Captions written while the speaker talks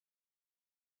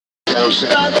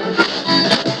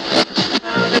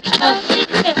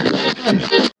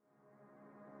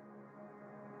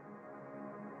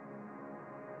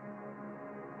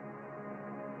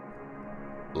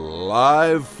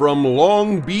Live from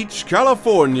Long Beach,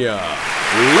 California,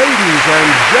 ladies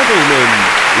and gentlemen,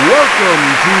 welcome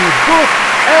to Book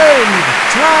and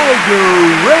Tiger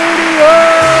Radio!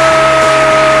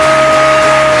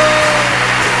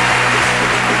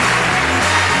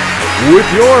 With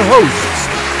your hosts,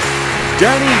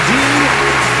 Danny D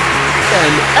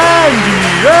and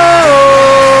Andy O!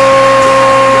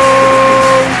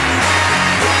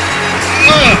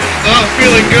 I'm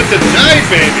feeling good tonight,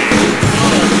 baby!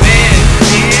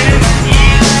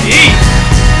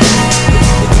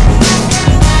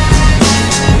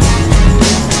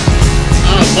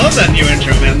 Love that new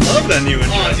intro, man. Love that new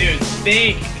intro. Oh, dude,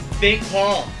 thank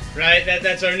Paul. Right,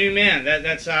 that's our new man.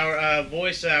 That's our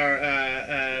voice. Our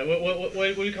what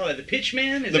do you call it? The pitch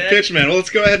man. The pitch man. Well, let's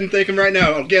go ahead and thank him right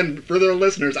now. Again, for the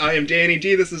listeners, I am Danny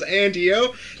D. This is Andy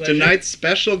O. Pleasure. Tonight's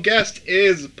special guest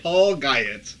is Paul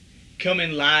Guyett.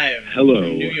 Coming live Hello,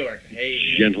 from New York.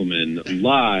 Hey, gentlemen.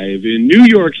 Live in New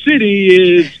York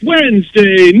City is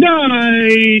Wednesday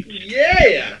night.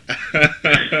 Yeah.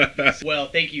 Well,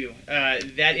 thank you.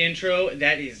 That intro,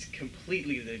 that is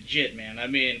completely legit, man. I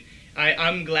mean,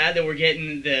 I'm glad that we're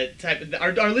getting the type of...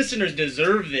 Our listeners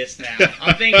deserve this now.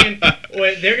 I'm thinking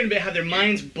they're going to have their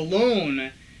minds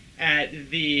blown at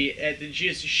the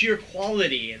just sheer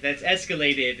quality that's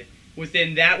escalated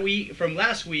within that week, from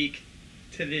last week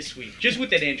to this week, just with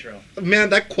that intro. Man,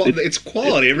 it's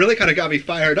quality. It really kind of got me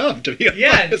fired up, to be honest.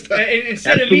 Yeah, and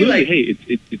instead Absolutely. of me like... Hey,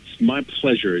 it's my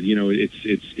pleasure. You know, it's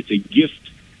a gift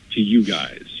to you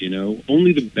guys, you know?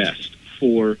 Only the best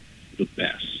for the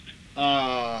best.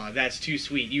 Oh, that's too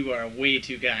sweet. You are way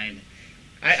too kind.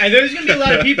 There's going to be a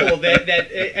lot of people that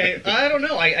I don't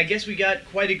know. I guess we got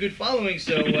quite a good following,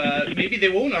 so maybe they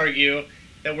won't argue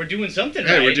that we're doing something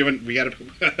right. We got to...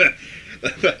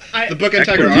 The Book and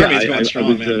Tiger Excellent. Army's going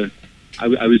strong, man.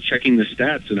 I was checking the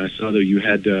stats, and I saw that you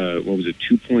had,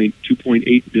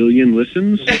 2.8 billion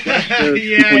listens?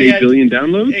 2.8 billion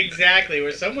downloads? Exactly.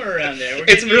 We're somewhere around there.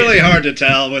 It's really hard to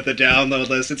tell with the download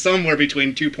list. It's somewhere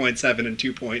between 2.7 and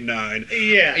 2.9.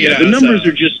 Yeah. The numbers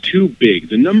are just too big.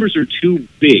 The numbers are too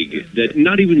big that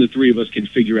not even the three of us can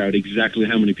figure out exactly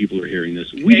how many people are hearing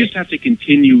this. We just have to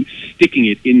continue sticking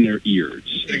it in their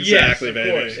ears. Exactly, yes, of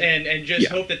baby. course. And just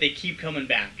hope that they keep coming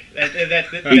back. That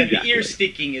Exactly. the ear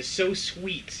sticking is so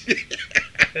sweet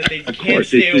that they Of can't course,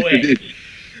 stay away.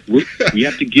 we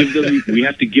have to give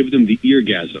them the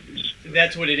eargasms.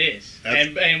 That's what it is.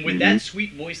 And with that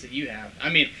sweet voice that you have, I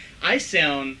mean, I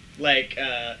sound like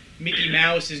Mickey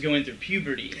Mouse is going through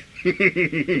puberty,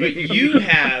 but you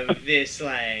have this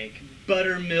like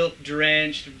buttermilk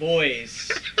drenched voice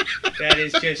that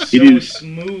is just so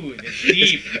smooth and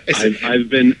deep.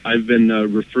 I've been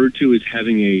referred to as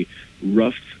having a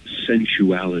rough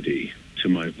sensuality to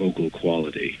my vocal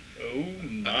quality. Oh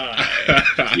my!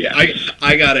 Yes.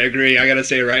 I gotta agree. I gotta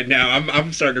say right now,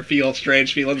 I'm starting to feel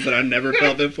strange feelings that I've never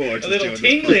felt before. A little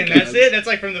tingling. That's it. That's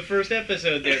like from the first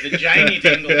episode there, the Giny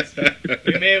tingles.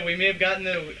 We may have gotten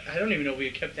the. I don't even know if we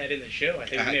kept that in the show. I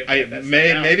think we may have kept that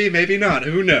stuff out. Maybe not.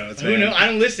 Who knows? Who knows? I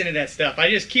don't listen to that stuff. I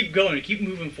just keep going, keep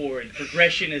moving forward.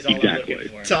 Progression is all I'm looking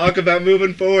for. Talk about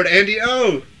moving forward, Andy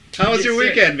O. How was your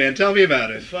weekend, man? Tell me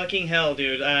about it. Fucking hell,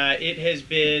 dude. It has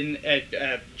been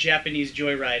a Japanese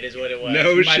joyride is what it was.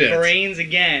 No my shit. brains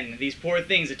again. These poor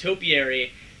things. A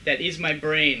topiary that is my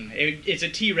brain. It's a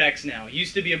T-Rex now. It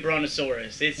used to be a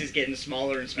brontosaurus. This is getting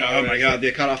smaller and smaller. Oh my god,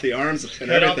 they cut off the arms and cut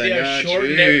everything. Off the arms,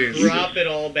 shortened it, crop it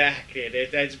all back.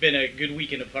 It's been a good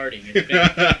weekend of partying.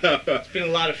 It's been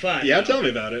a lot of fun. Yeah, tell me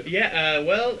about it. Yeah,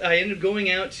 well, I ended up going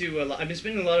out to... I've been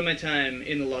spending a lot of my time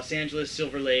in the Los Angeles,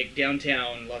 Silver Lake,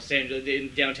 downtown Los Angeles,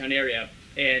 in downtown area.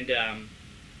 And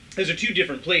those are two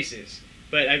different places.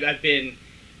 But I've got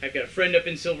a friend up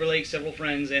in Silver Lake, several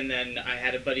friends, and then I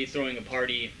had a buddy throwing a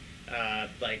party,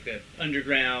 like the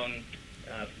underground,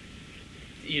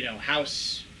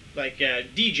 house, like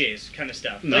DJs kind of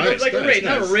stuff. Nice, like a rave,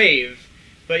 nice. not a rave,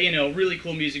 but really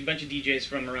cool music. Bunch of DJs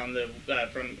from around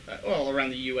all around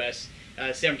the U.S.,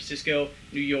 San Francisco,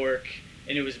 New York,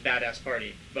 and it was a badass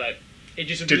party. But it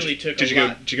just really took a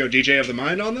lot. Did you go DJ of the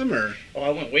Mind on them, or? Oh, I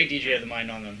went way DJ of the Mind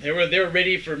on them. They were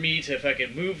ready for me to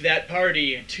fucking move that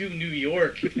party to New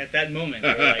York at that moment.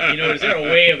 They were like, is there a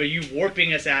way of you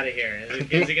warping us out of here?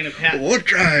 Is it going to pass? Warp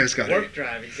drive, Scotty. Warp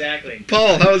drive, exactly.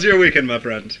 Paul, how was your weekend, my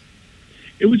friend?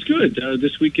 It was good.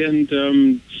 This weekend,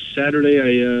 Saturday,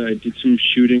 I did some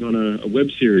shooting on a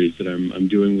web series that I'm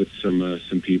doing with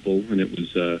some people, and it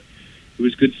was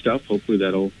was good stuff. Hopefully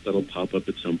that'll pop up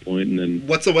at some point. And then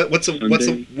What's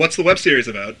the web series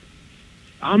about?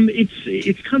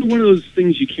 It's kind of one of those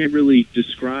things you can't really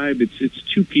describe. It's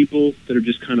two people that are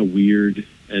just kind of weird,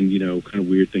 and kind of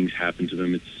weird things happen to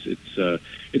them.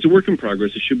 It's a work in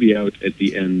progress. It should be out at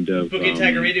the end of. Boogie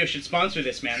Tiger Radio should sponsor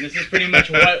this, man. This is pretty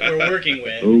much what we're working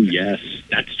with. Oh yes,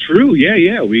 that's true.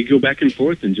 Yeah. We go back and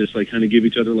forth and just like kind of give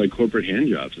each other like corporate hand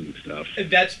jobs and stuff.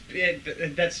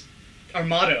 That's our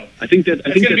motto. I think that's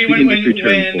going to be when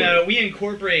when we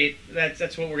incorporate. That's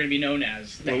what we're going to be known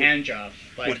as, the hand job.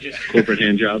 Corporate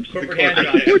hand jobs. Corporate hand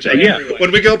jobs. Yeah.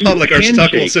 When we go public, our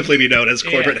stuff will Handshake. simply be known as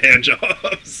corporate hand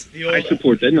jobs. I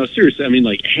support that. No, seriously. I mean,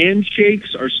 like,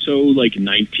 handshakes are so, like,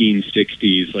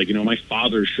 1960s. Like, my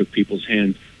father shook people's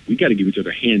hands. We got to give each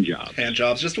other hand jobs. Hand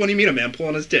jobs. Just when you meet a man, pull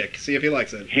on his dick. See if he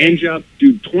likes it. Hand job.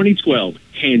 Dude, 2012.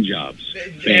 Hand jobs.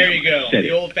 There you go. Said The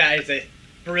it. old fat.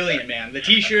 Brilliant, man. The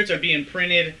T-shirts are being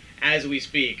printed as we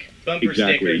speak. Bumper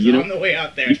Exactly. stickers on the way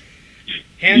out there.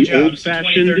 Hand The jobs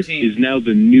old-fashioned 2013. is now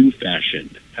the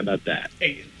new-fashioned. How about that?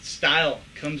 Hey, style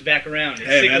comes back around. It's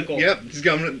Hey, cyclical. man. Yep. He's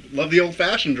going to love the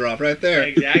old-fashioned drop right there.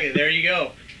 Exactly. There you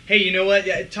go. Hey, you know what?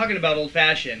 Talking about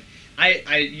old-fashioned,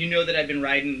 you know that I've been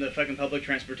riding the fucking public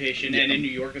transportation, and in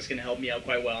New York, it's going to help me out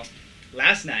quite well.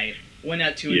 Last night, went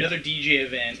out to another DJ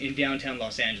event in downtown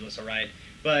Los Angeles, all right?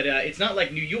 But it's not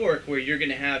like New York where you're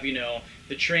going to have,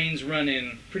 the trains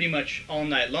running pretty much all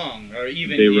night long, or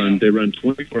even They run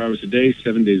 24 hours a day,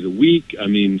 7 days a week. I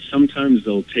mean, sometimes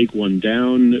they'll take one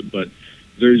down, but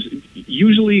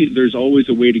there's always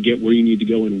a way to get where you need to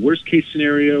go. In worst case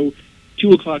scenario,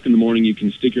 2 o'clock in the morning, you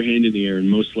can stick your hand in the air and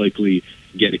most likely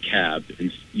get a cab,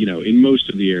 and in most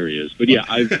of the areas. But yeah,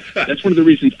 that's one of the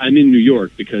reasons I'm in New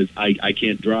York, because I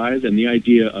can't drive, and the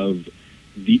idea of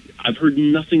I've heard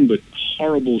nothing but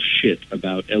horrible shit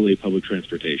about LA public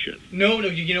transportation. No,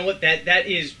 you know what? That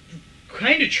is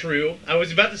kind of true. I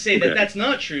was about to say Okay. that that's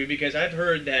not true, because I've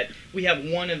heard that we have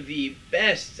one of the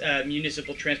best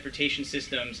municipal transportation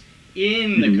systems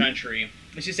in the country.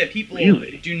 It's just that people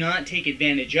do not take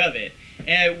advantage of it.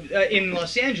 And in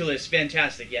Los Angeles,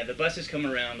 fantastic. Yeah, the buses come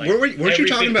around. Like, Weren't you every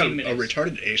talking 15 about minutes. a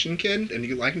retarded Asian kid and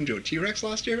you likened him to a T-Rex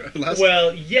last year?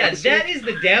 Well, yeah, last year? that is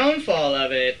the downfall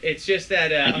of it. It's just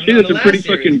that I on think that's the a last pretty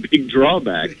series, fucking big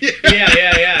drawback.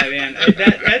 Yeah, man.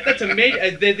 That's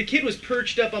amazing. The kid was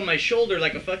perched up on my shoulder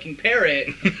like a fucking parrot,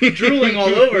 drooling all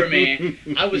over me.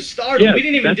 I was startled. Yeah, We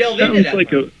didn't even that delve into that. sounds like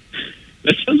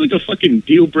that sounds like a fucking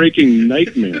deal-breaking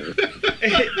nightmare.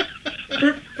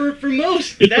 for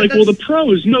most, It's the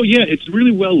pros. No, yeah, it's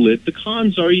really well lit. The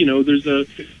cons are, there's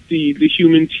the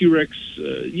human T-Rex,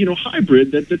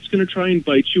 hybrid that's going to try and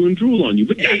bite you and drool on you.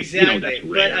 But that's, exactly. that's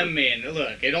rare. But I mean,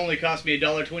 look, it only cost me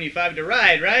 $1.25 to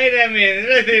ride, right? I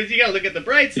mean, you got to look at the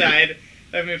bright side.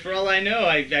 I mean, for all I know,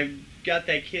 I've got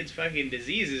that kid's fucking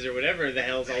diseases or whatever the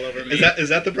hell's all over me. Is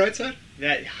that the bright side?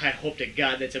 That I hope to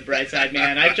God that's a bright side,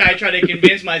 man. I try to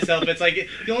convince myself. It's like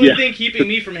the only thing keeping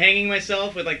me from hanging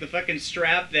myself with like the fucking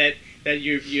strap that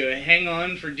you hang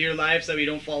on for dear life so you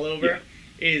don't fall over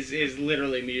is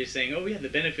literally me just saying, oh yeah, the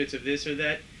benefits of this or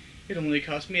that. It only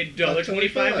cost me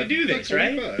 $1.25 to do this,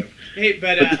 right? Hey,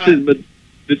 but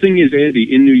the thing is,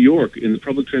 Andy, in New York, in the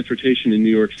public transportation in New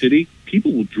York City,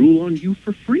 people will drool on you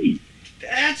for free.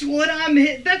 That's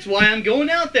why I'm going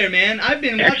out there, man. I've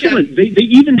been watching. Excellent. They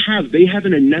even have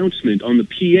an announcement on the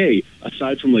PA,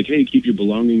 aside from like, hey, keep your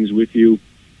belongings with you.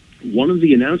 One of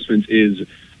the announcements is,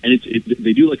 and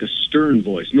they do like a stern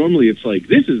voice. Normally it's like,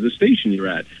 this is the station you're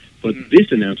at. But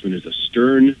this announcement is a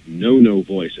stern, no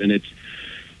voice. And it's,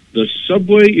 the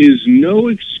subway is no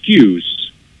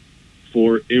excuse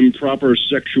for improper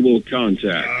sexual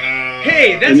contact.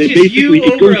 Hey, that's and just you it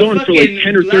over goes a on fucking for like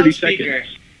 10 or 30 loudspeaker.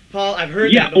 seconds. Paul, I've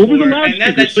heard that before. Over the loudspeaker.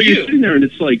 And that's so you. You're sitting there and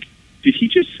it's like, did he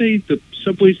just say the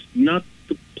subway's not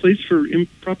the place for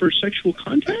improper sexual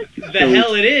contact? The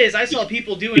hell it is. I saw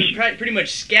people doing pretty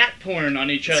much scat porn on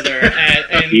each other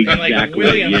in like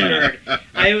Williamsburg.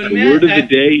 The word of the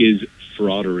day is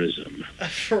frauderism.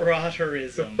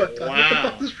 Frauderism. What the Wow.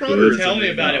 fuck is frauderism? Tell me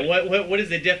about it. What is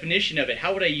the definition of it?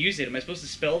 How would I use it? Am I supposed to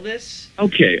spell this?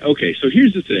 Okay. So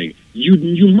here's the thing.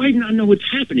 You might not know what's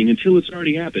happening until it's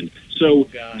already happened. So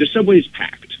the subway is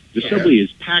packed. The subway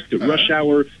is packed at rush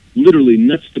hour. Literally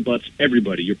nuts to butts.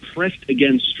 Everybody. You're pressed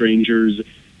against strangers,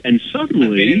 and suddenly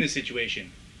I've been in this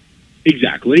situation.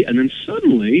 Exactly, and then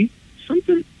suddenly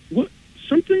something's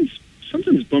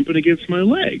bumping against my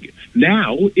leg.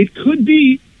 Now it could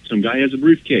be some guy has a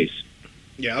briefcase.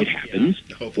 Yeah, it happens.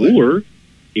 Yeah. Hopefully. Or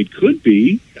it could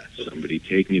be somebody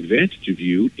taking advantage of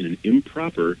you in an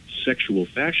improper sexual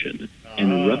fashion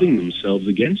and rubbing themselves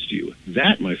against you.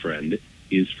 That, my friend,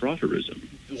 is frauderism.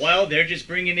 Well, they're just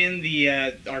bringing in the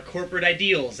our corporate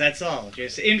ideals. That's all.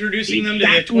 Just introducing them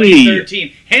Exactly. to the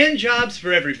 2013 hand jobs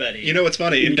for everybody. You know what's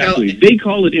funny? In Exactly. They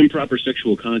call it improper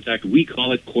sexual contact. We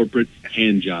call it corporate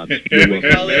hand jobs. You're We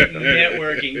welcome. call it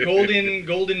networking.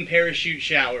 Golden parachute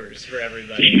showers for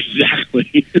everybody.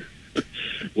 Exactly.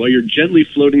 While you're gently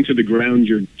floating to the ground,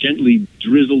 you're gently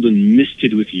drizzled and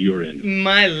misted with urine.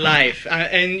 My life.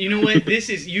 And you know what? This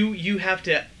is you have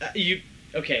to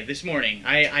okay, this morning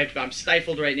I'm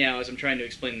stifled right now as I'm trying to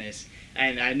explain this,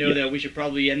 and I know that we should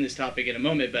probably end this topic in a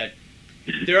moment, but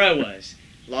there I was,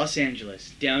 Los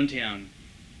Angeles, downtown.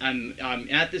 I'm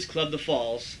at this club, The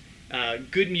Falls.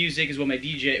 Good music is what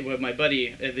my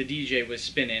buddy, the DJ, was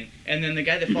spinning, and then the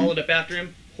guy that followed up after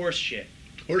him, horse shit.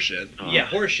 Horseshit. Yeah,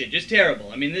 horseshit, just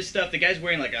terrible. I mean, this stuff. The guy's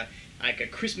wearing like a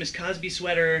Christmas Cosby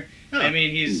sweater. Oh. I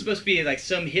mean, he's supposed to be like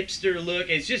some hipster look.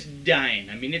 It's just dying.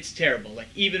 I mean, it's terrible. Like,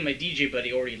 even my DJ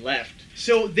buddy already left.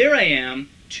 So there I am,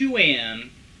 2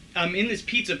 a.m. I'm in this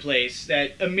pizza place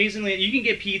that amazingly, you can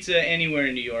get pizza anywhere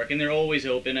in New York, and they're always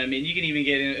open. I mean, you can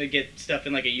even get stuff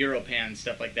in like a Europan,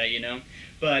 stuff like that, you know.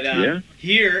 But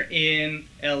here in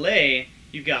L.A.,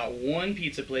 you've got one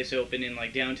pizza place open in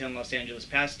like downtown Los Angeles,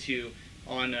 past 2.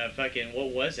 On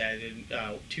what was that?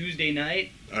 Tuesday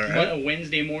night, All right. a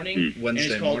Wednesday morning. Wednesday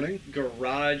and it's called morning?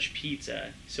 Garage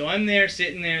Pizza. So I'm there,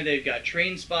 sitting there. They've got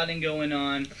Train Spotting going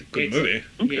on. Good movie.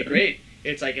 Yeah, great.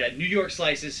 It's like a New York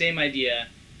Slices, same idea.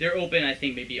 They're open, I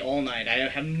think, maybe all night. I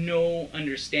have no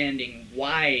understanding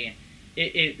why.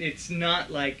 It's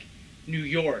not like New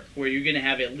York, where you're going to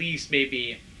have at least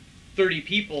maybe 30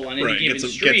 people on any given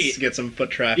street. Get some foot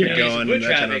traffic going in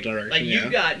that general direction. Like,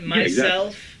 you've got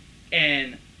myself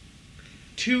and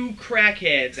 2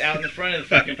 crackheads out in the front of the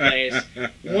fucking place.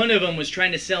 One of them was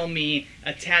trying to sell me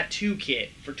a tattoo kit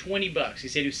for $20. He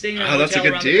said he was staying in a hotel that's a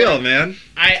good around the deal, block. man.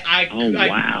 I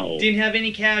wow. didn't have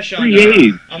any cash on Free me.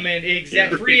 AIDS. I mean,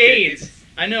 exactly. Yeah. Free AIDS.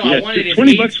 I know. Yes, I wanted his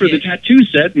 $20 AIDS for the kit. tattoo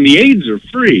set, and the AIDS are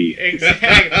free.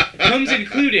 Exactly. Comes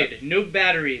included. No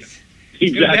batteries.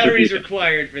 Exactly. No batteries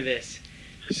required for this.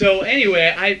 So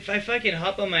anyway, I fucking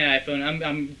hop on my iPhone.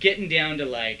 I'm getting down to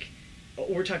like,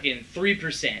 we're talking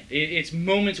 3%. It's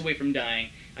moments away from dying.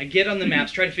 I get on the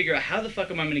maps, try to figure out how the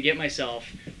fuck am I going to get myself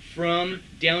from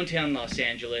downtown Los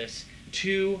Angeles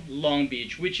to Long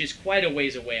Beach, which is quite a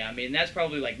ways away. I mean, that's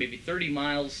probably like maybe 30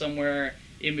 miles somewhere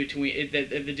in between,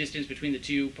 the distance between the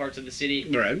two parts of the city.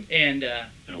 Right. And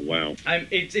Oh, wow.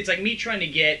 it's like me trying to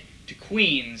get to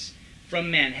Queens from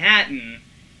Manhattan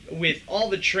with all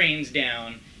the trains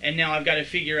down. And now I've got to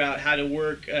figure out how to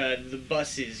work the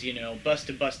buses, bus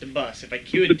to bus to bus, if I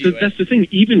could But do it. that's the thing.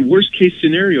 Even worst case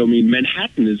scenario, I mean,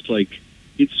 Manhattan is like,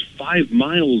 it's 5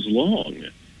 miles long,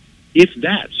 if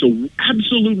that. So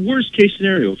absolute worst case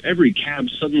scenario, if every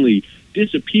cab suddenly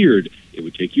disappeared, it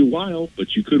would take you a while,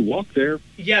 but you could walk there.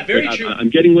 Yeah, very But true. I'm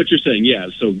getting what you're saying. Yeah.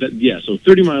 So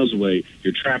 30 miles away,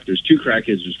 you're trapped. There's 2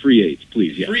 crackheads. There's free AIDS.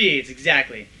 Please, yeah. Free AIDS,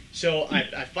 exactly. So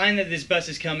I find that this bus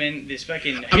is coming, this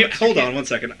fucking... Hold on 1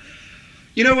 second.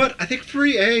 You know what? I think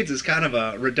free AIDS is kind of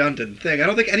a redundant thing. I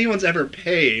don't think anyone's ever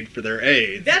paid for their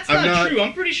AIDS. That's I'm not true.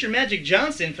 I'm pretty sure Magic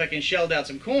Johnson fucking shelled out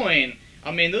some coin.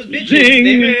 I mean, those bitches...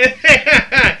 Zing!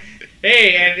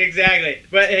 Hey, and exactly.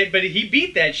 But he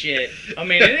beat that shit. I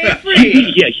mean, it ain't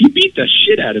free. Yeah, he beat the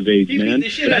shit out of AIDS, He beat man. the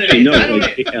shit But out of actually, AIDS. no, I don't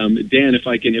like, Dan, if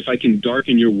I can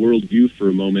darken your worldview for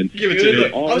a moment. Give it to me.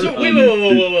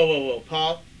 Whoa,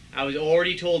 Paul. I was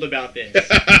already told about this.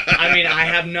 I mean, I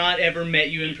have not ever met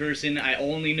you in person. I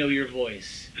only know your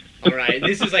voice. All right,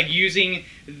 this is like using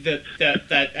the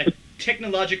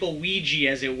technological Ouija,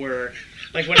 as it were.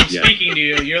 Like when I'm speaking to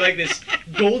you, you're like this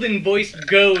golden voiced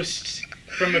ghost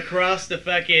from across the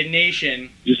fucking nation.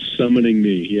 Just summoning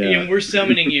me, yeah. And we're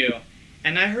summoning you.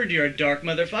 And I heard you're a dark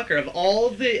motherfucker. Of all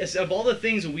the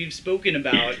things that we've spoken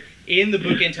about in the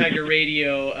Book and Tiger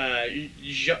Radio, what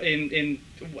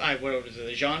was it,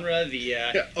 the genre,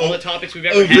 all the topics we've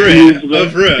ever had.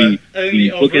 Oeuvre.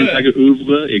 The Book and Tiger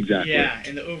oeuvre, exactly. Yeah,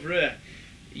 in the oeuvre.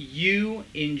 You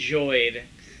enjoyed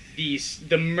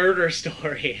the murder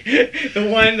story, the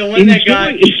one that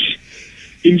got.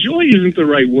 Enjoy isn't the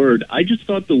right word. I just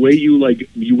thought the way you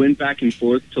went back and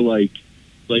forth to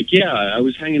yeah, I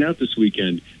was hanging out this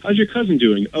weekend. How's your cousin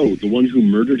doing? Oh, the one who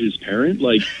murdered his parent?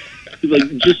 I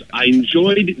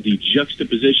enjoyed the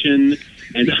juxtaposition,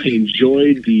 and I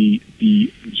enjoyed the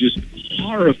just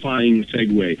horrifying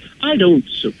segue. I don't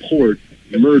support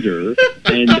murder,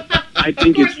 and I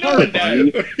think it's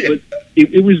horrifying, but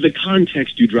it was the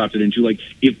context you dropped it into. Like,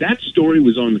 if that story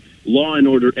was on Law and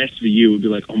Order SVU, it would be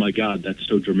like, oh my God, that's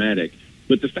so dramatic.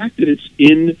 But the fact that it's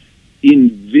in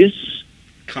this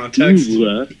Context.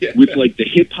 Yeah. with like the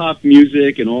hip hop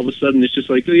music, and all of a sudden it's just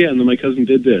like, oh yeah, and then my cousin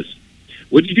did this.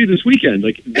 What did you do this weekend?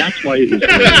 Like, that's why it is.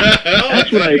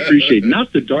 That's what I appreciate,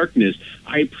 not the darkness.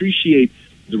 I appreciate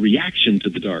the reaction to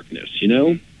the darkness, you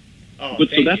know? Oh, but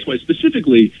so that's why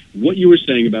specifically what you were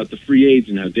saying about the free AIDS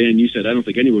and how, Dan, you said, I don't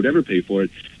think anyone would ever pay for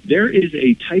it. There is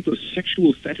a type of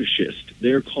sexual fetishist.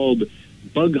 They're called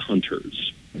bug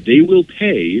hunters. They will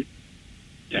pay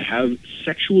to have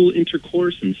sexual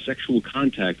intercourse and sexual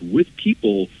contact with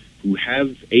people who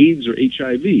have AIDS or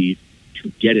HIV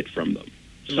to get it from them.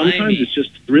 Sometimes it's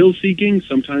just thrill-seeking.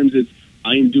 Sometimes it's,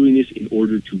 I am doing this in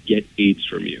order to get AIDS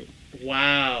from you.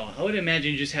 Wow. I would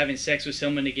imagine just having sex with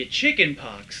someone to get chicken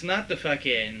pox, not the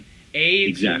fucking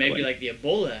AIDS or maybe like the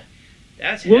Ebola.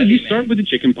 That's well, heavy, you start with the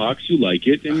chicken pox, you like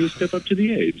it, and you step up to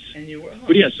the AIDS. And you,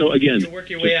 but yeah, so again, you work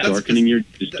your way up. Darkening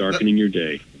your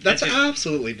day. That's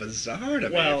absolutely bizarre to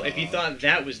me. Well, if you thought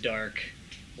that was dark,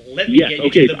 let me get you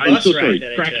to the bus ride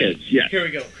that I took. Crackheads, yeah. Here we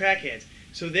go, crackheads.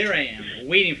 So there I am,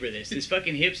 waiting for this. This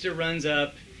fucking hipster runs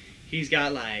up. He's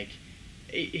got like,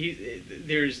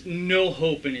 there's no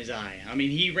hope in his eye. I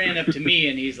mean, he ran up to me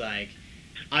and he's like,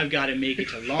 I've got to make it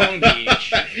to Long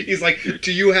Beach. He's like,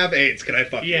 do you have AIDS? Can I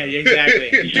fuck you? Yeah,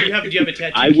 exactly. Do you have a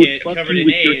tattoo I kit would fuck covered you in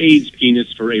with AIDS? your AIDS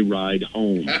penis for a ride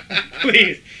home.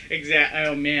 Please. Exactly.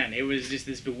 Oh, man. It was just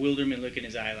this bewilderment look in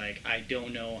his eye like, I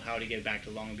don't know how to get back to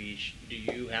Long Beach. Do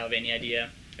you have any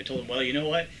idea? I told him, well, you know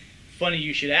what? Funny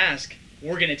you should ask.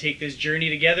 We're going to take this journey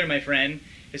together, my friend.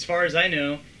 As far as I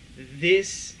know,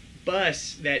 this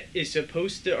bus that is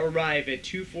supposed to arrive at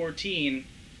 2:14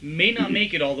 may not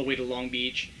make it all the way to Long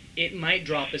Beach. It might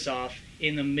drop us off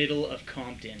in the middle of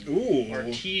Compton. Ooh.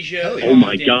 Artesia. Yeah. Compton. Oh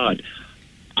my God.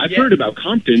 I've heard about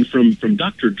Compton from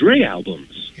Dr. Dre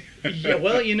albums. Yeah,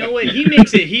 well, you know what? He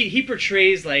makes it. He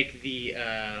portrays like the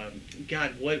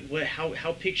God,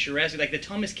 how picturesque, like the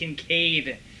Thomas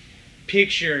Kincaid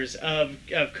pictures of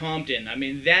Compton. I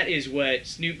mean, that is what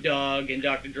Snoop Dogg and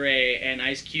Dr. Dre and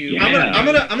Ice Cube. Yeah. I'm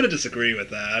gonna disagree with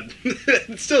that.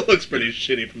 It still looks pretty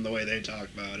shitty from the way they talk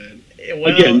about it.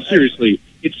 Well, again, seriously,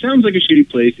 it sounds like a shitty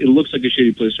place. It looks like a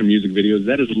shitty place from music videos.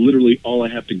 That is literally all I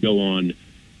have to go on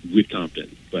with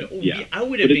Compton. But yeah,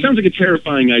 but it sounds like a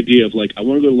terrifying idea of like, I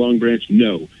want to go to Long Branch.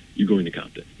 No, you're going to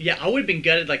Compton. Yeah, I would have been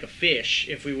gutted like a fish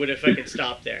if we would have fucking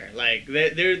stopped there. Like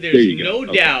there's no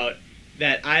doubt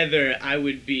that either I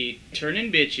would be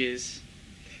turning bitches,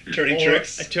 turning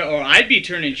tricks, or I'd be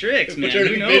turning tricks, man.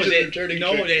 Turning Who knows? Tricks.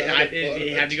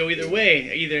 It had to go either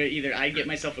way. Either I get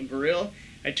myself a grill,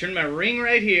 I turn my ring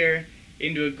right here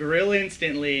into a grill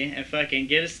instantly, and fucking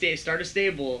start a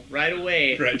stable right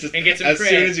away, right, and get some as cred.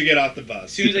 soon as you get off the bus.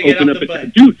 As soon as I get off the bus,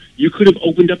 dude, you could have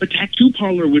opened up a tattoo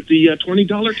parlor with the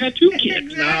 $20 tattoo kit.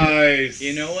 Exactly. Nice.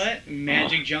 You know what?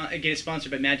 Get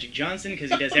sponsored by Magic Johnson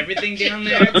because he does everything down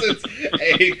there.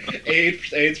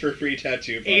 AIDS for free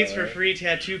tattoo parlor. AIDS for free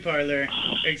tattoo parlor.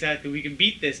 Exactly. We can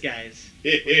beat this, guys.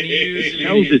 It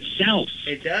sells itself.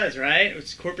 It does, right?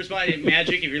 It's corporate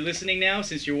Magic. If you're listening now,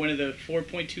 since you're one of the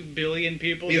 4.2 billion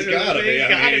people, he's got to be.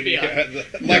 The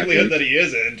likelihood that he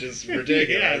isn't is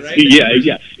ridiculous. Yeah, right?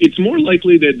 Yeah. It's more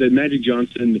likely that Magic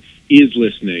Johnson is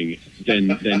listening than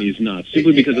is not,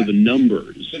 simply because of the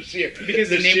numbers. Because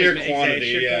the name sheer was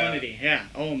quantity. Quantity. Yeah.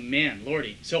 Oh man,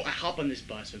 lordy. So I hop on this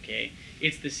bus. Okay,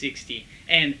 it's the 60,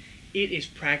 and it is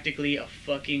practically a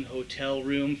fucking hotel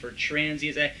room for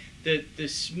transients. The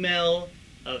smell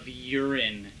of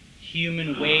urine,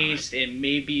 human waste, and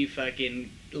maybe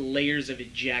fucking layers of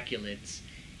ejaculates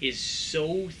is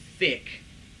so thick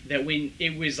that when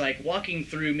it was like walking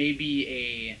through maybe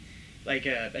a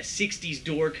 60s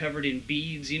door covered in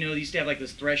beads, you know, they used to have like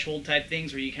those threshold type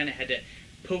things where you kind of had to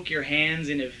poke your hands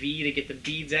in a V to get the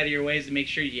beads out of your ways to make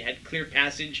sure you had clear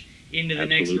passage into the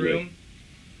next room.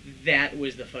 That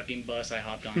was the fucking bus I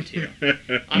hopped onto.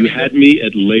 You had me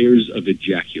at layers of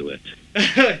ejaculate.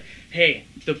 Hey,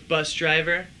 the bus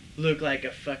driver looked like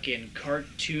a fucking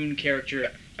cartoon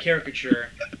caricature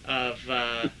of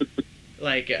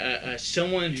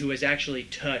someone who has actually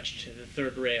touched the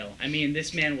third rail. I mean,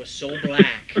 this man was so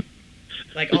black.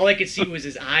 Like, all I could see was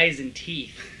his eyes and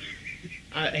teeth.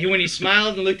 When he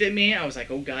smiled and looked at me, I was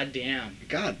like, oh, God damn,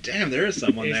 there is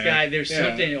someone this there. Guy, there's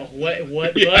something.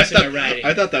 What bus am I riding?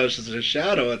 I thought that was just a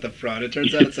shadow at the front. It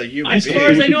turns out it's a human as being. far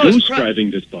as I know,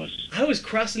 driving this bus. I was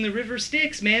crossing the River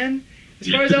Styx, man. As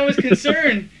far as I was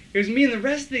concerned, it was me and the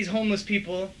rest of these homeless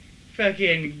people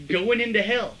fucking going into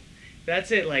hell.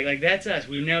 That's it. Like that's us.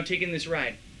 We've now taken this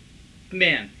ride.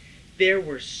 Man, the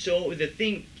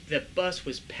bus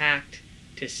was packed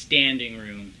to standing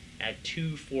room at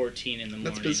 2:14 in the morning.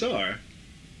 That's bizarre.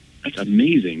 That's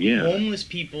amazing, yeah. Homeless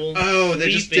people. Oh, they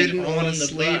just sleeping didn't want on to the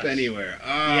sleep bus. anywhere. Oh.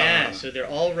 Yeah, so they're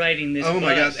all riding this Oh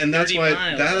my god, bus and that's 30 why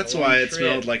miles that's on a why long it trip.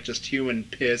 smelled like just human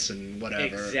piss and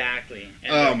whatever. Exactly.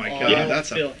 And Oh they're my all god,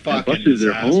 that's a filled- fucking bus is their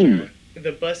disaster. home.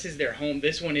 The bus is their home.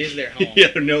 This one is their home. Yeah,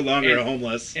 they're no longer And-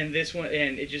 homeless. And this one,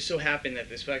 and it just so happened that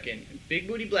this fucking big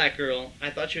booty black girl, I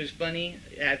thought she was funny.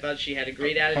 I thought she had a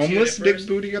great attitude. Homeless at big first.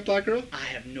 booty black girl? I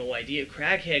have no idea.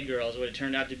 Crackhead girl is what it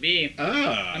turned out to be.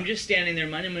 Ah. I'm just standing there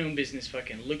minding my own business,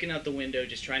 fucking looking out the window,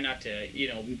 just trying not to,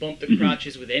 bump the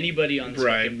crotches with anybody on this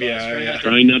Right, fucking bus. yeah, Trying yeah. not to-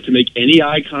 Trying not to make any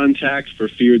eye contact for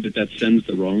fear that sends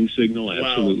the wrong signal.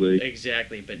 Absolutely. Well,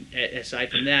 exactly. But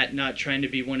aside from that, not trying to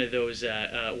be one of those.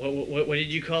 What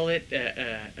did you call it?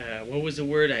 What was the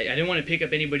word? I didn't want to pick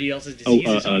up anybody else's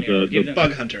diseases on here. Or give them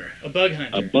Bug hunter. a bug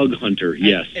hunter. A bug hunter,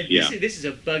 yes, And yeah. This is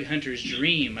a bug hunter's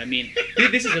dream. I mean,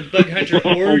 this is a bug hunter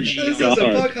orgy. This on is a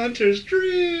God. bug hunter's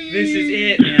dream. This is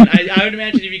it, man. I would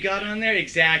imagine if you got on there,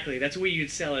 exactly. That's the way you'd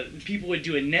sell it. People would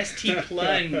do a nesty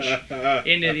plunge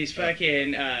into these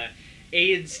fucking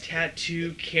AIDS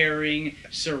tattoo carrying,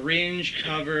 syringe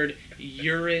covered,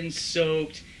 urine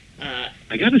soaked.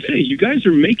 I gotta say, you guys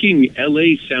are making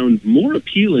LA sound more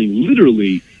appealing,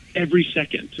 literally, every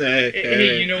second.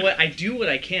 Hey, you know what? I do what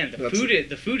I can. The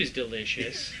That's- food is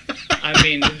delicious. I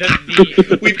mean,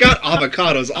 the We've got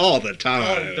avocados all the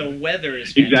time. the weather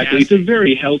is fantastic. Exactly. It's a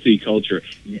very healthy culture.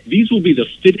 These will be the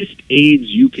fittest AIDS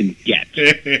you can get.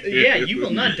 Yeah, you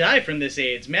will not die from this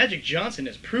AIDS. Magic Johnson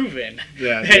has proven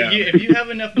Yeah, that yeah. if you have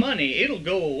enough money, it'll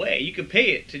go away. You could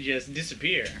pay it to just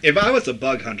disappear. If I was a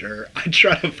bug hunter, I'd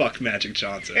try to fuck Magic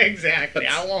Johnson. Exactly.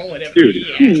 I want whatever Dude, he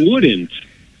has. who wouldn't?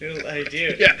 I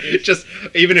do. Yeah, just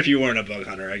even if you weren't a bug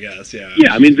hunter, I guess. Yeah.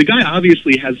 Yeah, I mean, the guy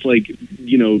obviously has, like,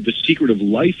 the secret of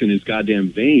life in his goddamn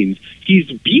veins.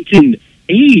 He's beaten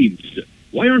AIDS.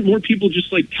 Why aren't more people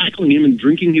just, like, tackling him and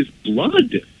drinking his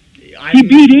blood? He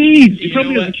beat AIDS. He You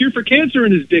probably know has a what? cure for cancer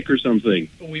in his dick or something.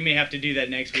 We may have to do that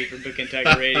next week for Book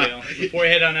Kentucky Radio. Before we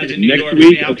head on out to New Next York, we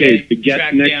week, may have okay, to the guest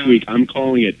track next down week, I'm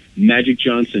calling it Magic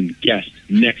Johnson guest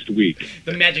next week.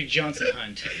 the Magic Johnson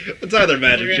hunt. It's either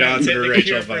Magic We're gonna Johnson hit or the Rachel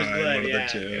cure for his Vine, blood, one of yeah.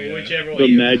 the two. Yeah. Whichever The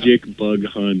way. Magic Bug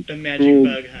Hunt. The Magic Oh,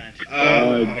 Bug Hunt.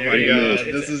 Oh God, my There god, you go.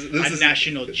 It's this a is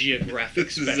National Geographic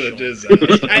this is special. a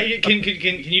disaster.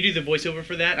 Can you do the voiceover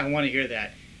for that? I want to hear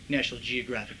that. National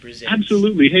Geographic presents.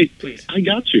 Absolutely. Hey, Please. I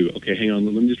got you. Okay, hang on.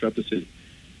 Let me just wrap this in.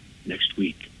 Next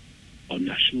week on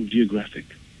National Geographic,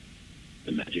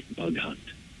 The Magic Bug Hunt,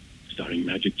 starring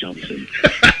Magic Johnson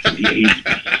and the AIDS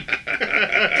Bus.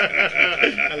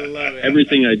 I love it.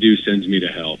 Everything I do sends me to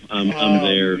hell. I'm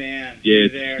there. Man, Yeah, you're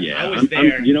it's- there. yeah, I was I'm-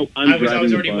 there. I'm I was driving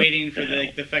the already bus waiting for to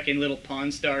hell. the fucking little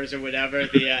Pawn Stars or whatever.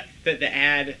 The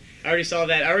ad. I already saw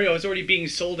that. I was already being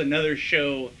sold another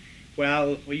show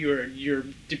while you're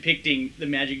depicting the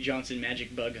Magic Johnson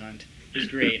Magic Bug Hunt. It was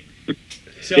great.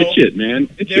 So It's it, man.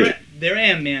 It's it. there I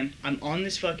am, man. I'm on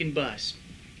this fucking bus,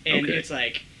 and Okay. it's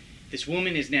like this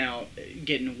woman is now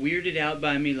getting weirded out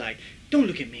by me. Like, don't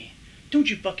look at me. Don't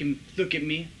you fucking look at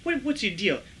me. What's your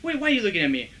deal? Why are you looking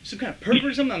at me? Some kind of pervert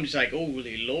or something? I'm just like,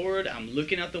 holy Lord. I'm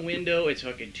looking out the window. It's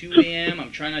fucking 2 a.m.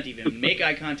 I'm trying not to even make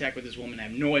eye contact with this woman. I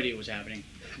have no idea what's happening.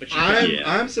 But she's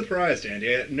I'm surprised,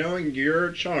 Andy. Knowing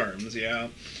your charms, yeah.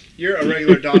 You're a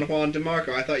regular Don Juan DeMarco.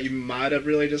 I thought you might have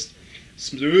really just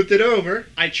smoothed it over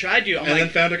I tried to. I'm and then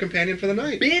like, found a companion for the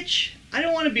night. bitch, I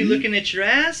don't want to be looking at your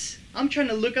ass. I'm trying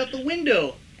to look out the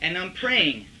window, and I'm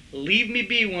praying. Leave me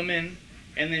be, woman.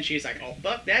 And then she's like, oh,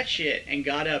 fuck that shit, and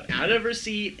got up out of her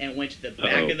seat and went to the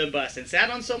back Uh-oh. of the bus and sat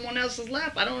on someone else's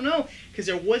lap. I don't know, because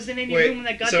there wasn't any Wait, room in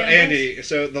that goddamn so bus. Andy,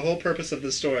 so the whole purpose of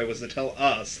this story was to tell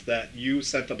us that you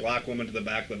sent a black woman to the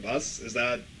back of the bus? Is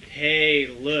that... Hey,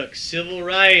 look, civil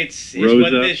rights is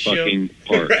what Rosa this show... fucking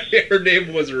Parks. Her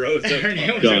name was Rosa. Her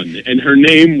name was- Done. And her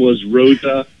name was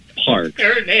Rosa Parks.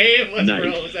 Her name was Nice.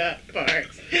 Rosa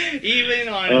Parks. Even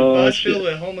on a Oh, bus shit. filled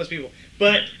with homeless people.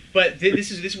 But this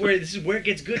is where it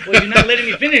gets good. Boy, you're not letting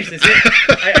me finish this.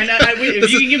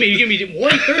 If you can give me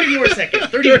 30 more seconds.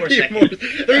 30 more seconds.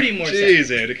 30 more seconds.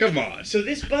 Jeez, Andy, come on. So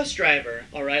this bus driver,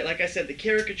 all right, like I said, the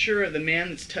caricature of the man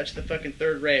that's touched the fucking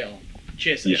third rail,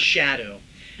 just a Yeah. shadow.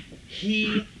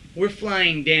 We're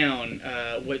flying down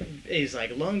what is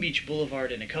like Long Beach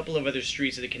Boulevard and a couple of other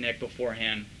streets that connect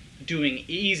beforehand, doing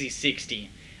easy 60.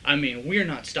 I mean, we're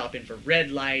not stopping for red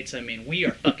lights. I mean, we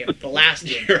are fucking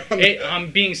blasting. You're on the-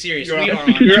 I'm being serious. you're We on- are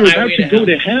Because on you're the about highway to go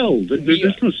to hell. hell. There's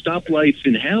no stoplights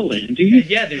in hell, Andy.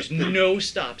 Yeah, there's no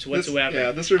stops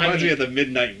whatsoever. This reminds I me mean, of the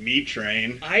midnight meat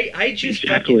train. I just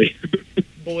Exactly.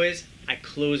 boys, I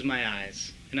close my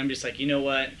eyes and I'm just like, you know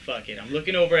what? Fuck it. I'm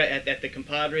looking over at the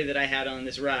compadre that I had on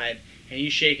this ride, And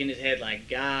he's shaking his head like,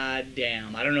 God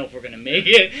damn, I don't know if we're going to make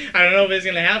it. I don't know if it's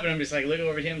going to happen. I'm just like, looking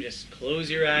over at him, just close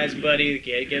your eyes, buddy.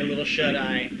 Get a little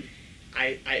shut-eye.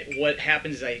 What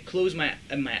happens is I close my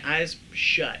eyes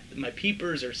shut. My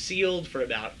peepers are sealed for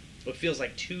about what feels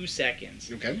like 2 seconds.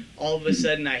 Okay. All of a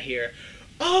sudden I hear,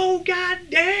 oh, god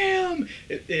damn!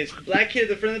 It's black kid at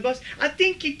the front of the bus. I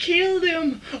think you killed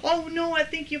him. Oh, no, I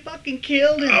think you fucking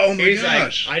killed him. Oh, my He's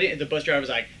gosh. Like, the bus driver was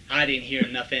like, I didn't hear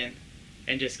nothing.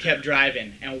 And just kept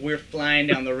driving. And we're flying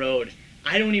down the road.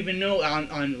 I don't even know.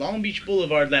 On Long Beach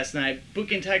Boulevard last night,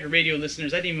 Book and Tiger Radio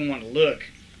listeners, I didn't even want to look.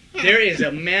 There is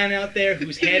a man out there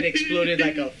whose head exploded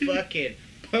like a fucking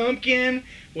pumpkin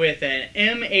with an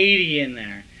M80 in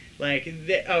there. Like,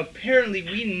 apparently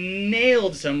we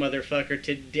nailed some motherfucker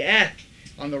to death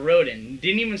on the road and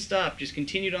didn't even stop, just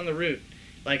continued on the route.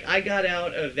 Like, I got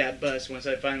out of that bus once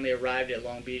I finally arrived at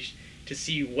Long Beach to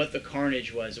see what the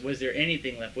carnage was. Was there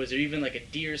anything left? Was there even like a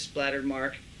deer splattered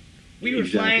mark? We were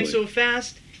flying so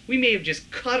fast, we may have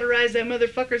just cauterized that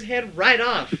motherfucker's head right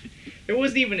off. There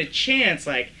wasn't even a chance.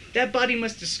 Like, that body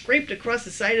must have scraped across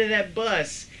the side of that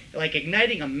bus, like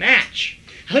igniting a match.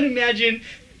 I'd imagine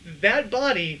that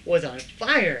body was on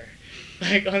fire,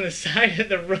 like on the side of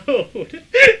the road.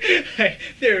 Like,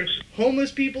 there were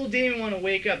homeless people, didn't even want to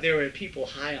wake up. There were people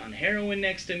high on heroin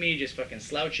next to me, just fucking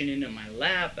slouching into my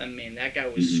lap. I mean, that guy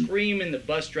was screaming. The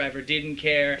bus driver didn't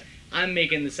care. I'm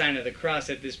making the sign of the cross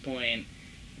at this point.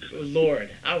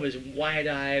 Lord, I was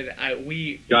wide-eyed.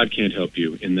 God can't help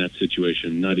you in that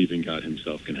situation. Not even God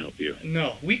himself can help you.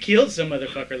 No, we killed some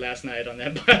motherfucker last night on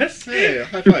that bus. Hey,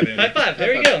 high five, Andy. High five.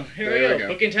 There we go. Here we go.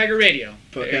 Book and Tiger Radio.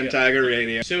 Book and Tiger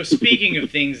Radio. So speaking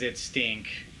of things that stink,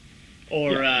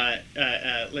 or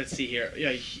let's see here,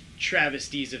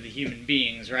 travesties of the human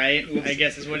beings, right? I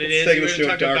guess is what it is. Take We're us going to to a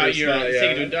talk darker about your spot, take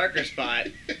it to a darker spot.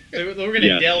 We're going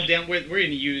to delve down. We're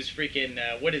going to use freaking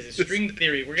what is it? String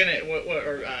theory. We're going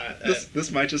to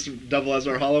this might just double as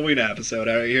our Halloween episode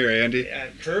out here, Andy.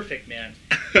 Perfect, man.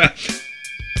 Good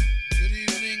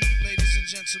evening, ladies and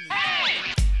gentlemen. I'd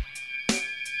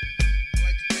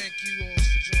like to thank you all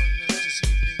for joining us this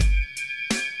evening.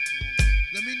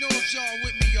 Let me know if y'all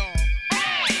with me, y'all.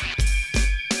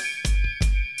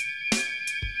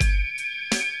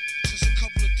 Just a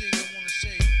couple of things I want to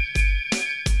say.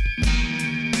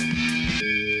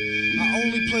 I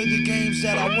only play the games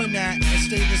that I win at and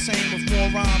stay the same with more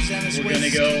rhymes and it's We're going to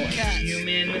go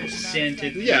human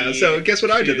centipede. Yeah, so guess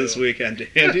what I did this weekend,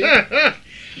 Andy?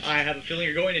 I have a feeling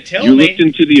you're going to tell You me. looked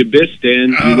into the abyss,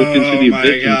 Dan. You looked into the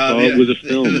abyss and saw it was a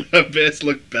film. The abyss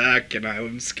looked back, and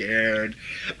I'm scared.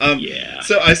 Yeah.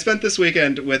 So I spent this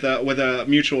weekend with a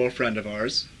mutual friend of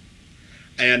ours,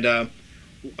 and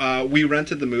we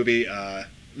rented the movie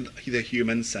The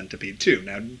Human Centipede 2.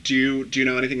 Now, do you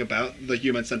know anything about the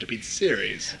Human Centipede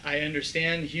series? I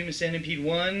understand Human Centipede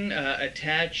 1,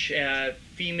 attach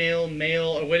female, male,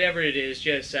 or whatever it is,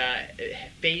 just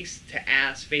face to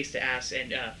ass,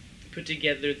 and put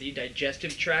together the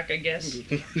digestive tract, I guess.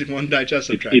 One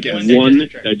digestive tract, It's yes. one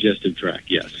digestive tract,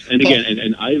 yes. And again,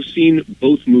 and I've seen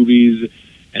both movies,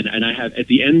 and I have at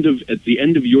the end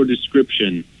of your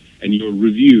description and your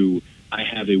review, I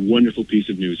have a wonderful piece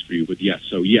of news for you. But yes,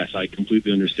 I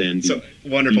completely understand. So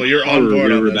wonderful, you're on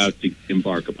board on we're this. about to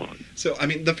embark upon. So I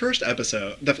mean, the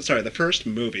first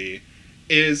movie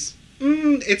is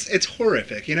it's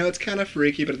horrific. You know, it's kind of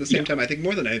freaky, but at the same time, I think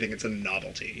more than anything, it's a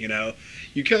novelty. You know,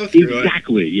 you go through it.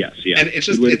 Exactly. Yes. And it's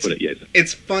just Good way to put it, yes.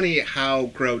 it's funny how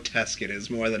grotesque it is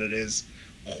more than it is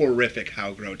horrific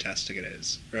how grotesque it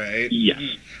is, right?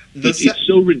 Yes. It's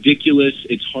so ridiculous.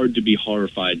 It's hard to be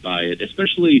horrified by it,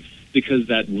 especially because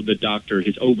the doctor,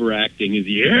 his overacting is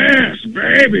yes,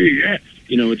 baby, yeah.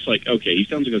 You know, it's like, okay, he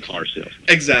sounds like a car salesman.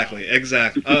 Exactly.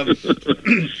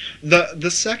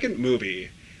 The second movie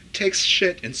takes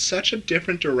shit in such a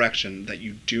different direction that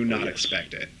you do not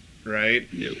expect it, right?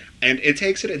 No. And it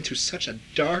takes it into such a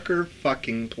darker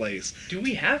fucking place. Do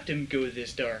we have to go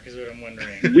this dark, is what I'm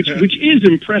wondering. Which is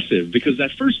impressive, because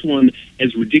that first one,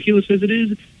 as ridiculous as it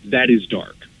is, that is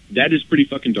dark. That is pretty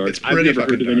fucking dark. It's pretty I've never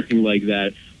heard fucking of anything like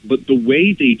that. But the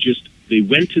way they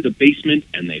went to the basement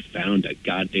and they found a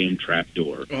goddamn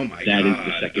trapdoor. Oh my god. That is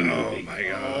the second movie. Oh my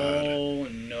god. Oh,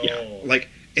 no. Yeah. Like,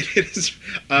 it is,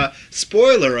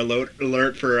 spoiler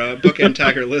alert for Book and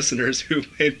Tiger listeners who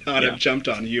may not have jumped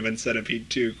on Human Centipede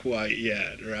 2 quite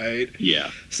yet, right? Yeah.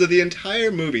 So the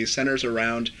entire movie centers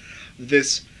around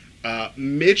this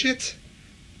midget,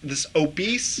 this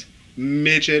obese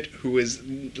midget who is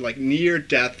like near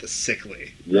death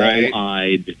sickly, right?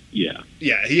 Wall-eyed, yeah.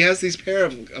 Yeah, he has these pair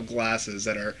of glasses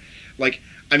that are like,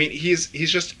 I mean, he's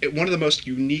just one of the most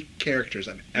unique characters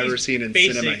I've ever seen in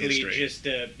cinema history. Basically, just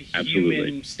a Absolutely.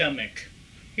 human stomach.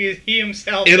 He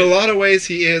himself. In a lot of ways,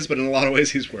 he is, but in a lot of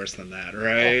ways, he's worse than that,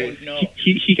 right? Oh no.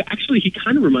 He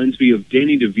kind of reminds me of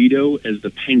Danny DeVito as the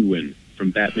Penguin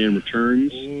from Batman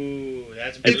Returns. Ooh,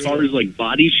 that's As brutal. far as like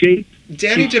body shape,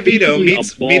 Danny he's DeVito basically a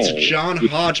meets ball John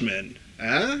with- Hodgman.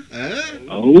 Huh?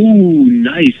 oh,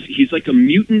 nice. He's like a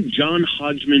mutant John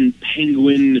Hodgman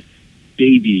Penguin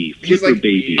baby, He's flipper like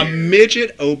baby. a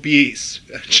midget obese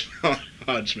John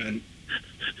Hodgman.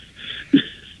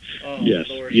 Oh, Yes,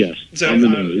 Lord. yes. So, on the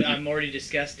nose. I'm already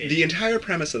disgusted. The entire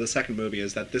premise of the second movie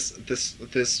is that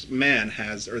this man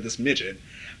has, or this midget,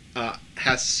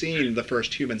 has seen the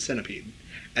first human centipede,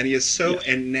 and he is so Yes.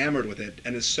 enamored with it,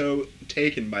 and is so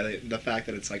taken by the fact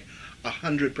that it's like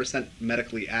 100%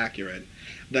 medically accurate,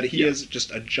 that he Yeah. is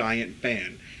just a giant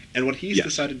fan. And what he's Yes.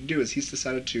 decided to do is he's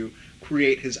decided to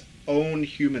create his own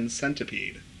human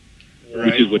centipede.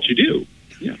 Which is what you do.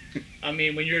 I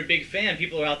mean, when you're a big fan,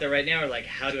 people are out there right now are like,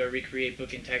 how do I recreate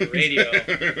Book and Tiger Radio?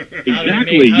 Exactly, how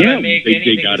do I yeah. make They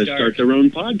anything got to dark? start their own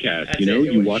podcast. That's You know,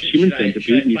 it. you watch Should- Human should I- Centipede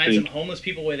should I and you find think, some homeless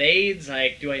people with AIDS?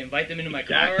 Like, do I invite them into my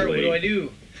car? What Exactly. do I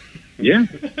do? yeah.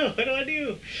 What do I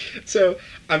do? So,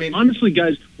 I mean, Honestly,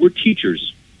 guys, we're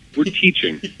teachers. We're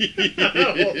teaching.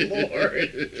 Oh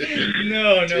Lord!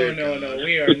 No!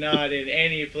 We are not in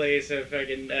any place of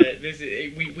fucking. This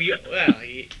is we. Well,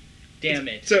 damn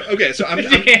it! so okay, so I'm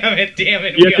damn it! Yes,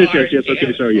 we yes, are. yes. Okay,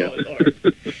 damn sorry. it. Yes. Oh,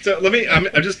 Lord. So let me. I'm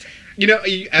just. You know,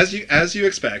 as you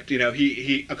expect, you know,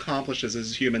 he accomplishes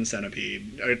his human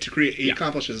centipede, or to create. He Yeah.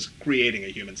 accomplishes creating a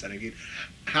human centipede.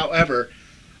 However,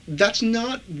 that's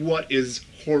not what is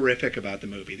horrific about the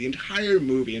movie. The entire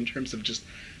movie, in terms of just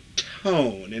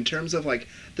tone, in terms of like,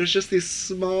 there's just these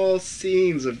small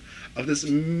scenes of this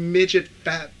midget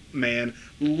fat man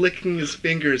licking his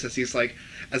fingers as he's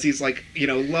like, you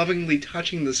know, lovingly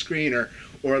touching the screen,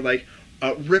 or like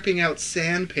ripping out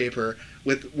sandpaper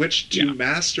with which to Yeah.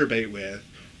 masturbate with,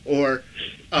 or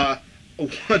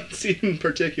one scene in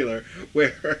particular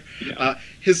where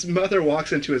his mother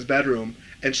walks into his bedroom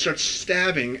and starts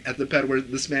stabbing at the bed where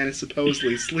this man is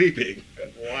supposedly sleeping.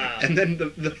 Wow. And then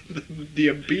the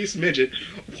obese midget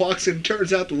walks in,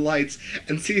 turns out the lights,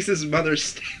 and sees his mother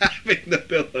stabbing the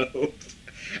pillows,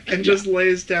 and just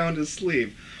lays down to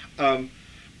sleep.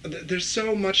 There's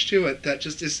so much to it that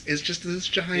just is just this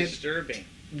giant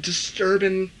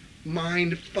Disturbing.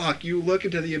 mind fuck. You look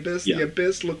into the abyss, Yeah. the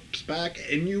abyss looks back,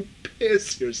 and you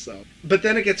piss yourself. But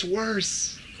then it gets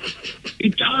worse.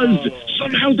 It does. Oh.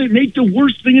 Somehow they make the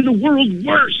worst thing in the world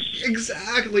worse.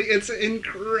 Exactly, it's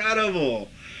incredible.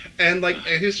 And like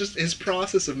his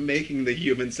process of making the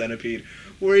human centipede,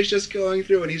 where he's just going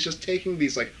through and he's just taking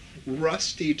these like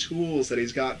rusty tools that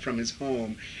he's got from his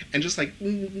home and just like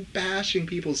bashing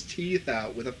people's teeth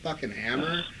out with a fucking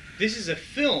hammer. This is a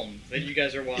film that you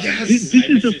guys are watching. Yes. This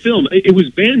is a film. It was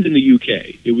banned in the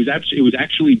UK. It was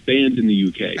actually banned in the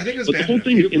UK. I think it was but the banned whole in a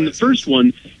thing few in the places. first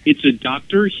one, it's a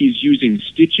doctor. He's using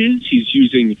stitches. He's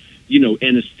using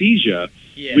anesthesia.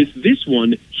 Yeah. With this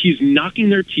one, he's knocking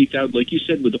their teeth out, like you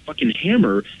said, with a fucking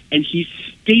hammer, and he's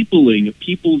stapling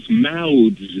people's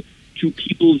mouths to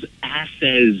people's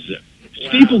asses. Wow.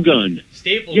 Staple gun.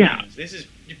 Staple Yeah. guns. This is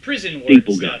prison work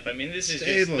Staple stuff. gun. I mean, this is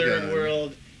Staple just third gun.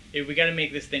 world. We got to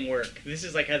make this thing work. This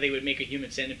is like how they would make a human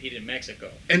centipede in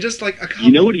Mexico. And just like a couple.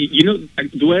 You know what?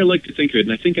 The way I like to think of it,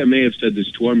 and I think I may have said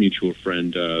this to our mutual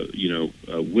friend,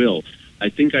 Will. I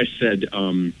think I said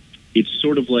it's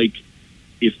sort of like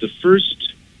if the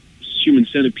first Human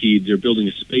Centipede, they're building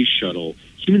a space shuttle.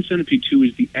 Human Centipede 2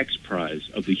 is the X Prize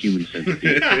of the Human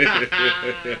Centipede.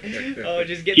 Oh,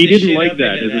 just get He this didn't shit like up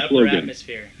that into as the a upper slogan.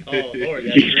 atmosphere. Oh Lord,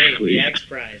 that's great. Exactly. The X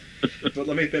Prize. But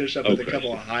let me finish up with a Okay.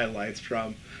 couple of highlights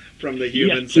from the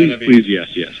human Yes, centipede. please,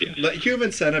 yes. The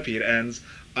human centipede ends.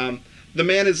 The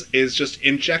man is just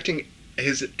injecting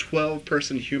his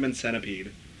 12-person human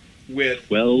centipede with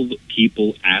 12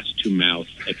 people, ass to mouth,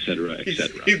 etc., he's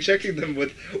etc. injecting them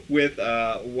with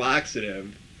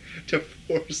laxative to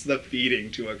force the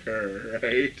feeding to occur,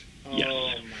 right? Yes.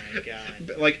 Oh my god.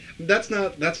 But, like that's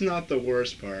not the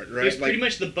worst part, right? It's Like pretty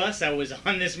much the bus I was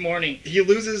on this morning. he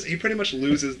pretty much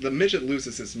loses, the midget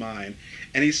loses his mind,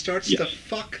 and he starts to Yes.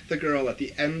 fuck the girl at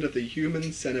the end of the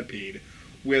human centipede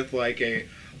with like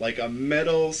a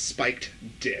metal spiked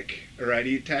dick, right?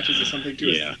 He attaches to something to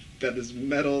Yeah. his that is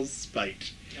metal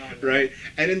spiked, Oh, no. right?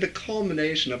 And in the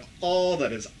culmination of all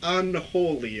that is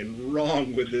unholy and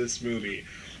wrong with this movie,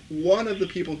 one of the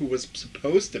people who was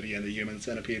supposed to be in the human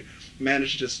centipede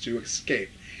manages to escape.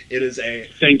 It is a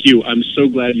Thank you. I'm so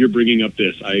glad you're bringing up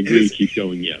this. I agree. Is- Keep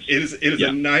going. Yes. It is Yeah.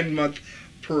 a 9-month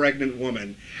pregnant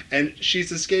woman, and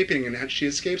she's escaping, and she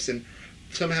escapes and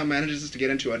somehow manages to get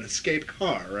into an escape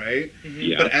car, right? Mm-hmm.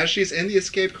 Yeah. But as she's in the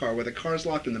escape car where the car's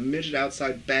locked and the midget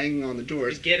outside banging on the His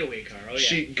doors, getaway car. Oh yeah.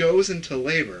 she goes into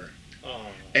labor Oh.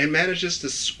 and manages to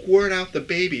squirt out the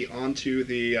baby onto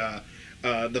the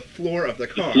floor of the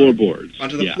car. Floorboards.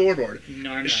 Onto the Yeah. floorboard.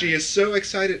 Narna. She is so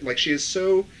excited, like she is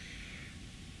so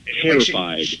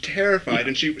Terrified. she's terrified, Yeah.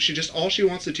 and she just all she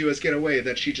wants to do is get away.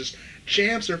 That she just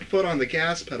jams her foot on the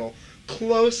gas pedal,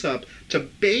 close up to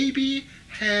baby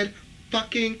head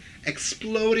fucking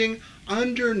exploding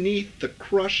underneath the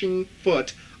crushing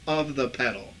foot of the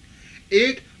pedal.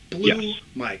 It blew Yes.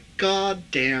 my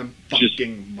goddamn Just-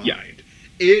 fucking mind. yeah.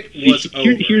 It See, was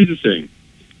over. here's the thing,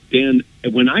 Dan.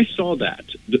 When I saw that,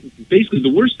 basically the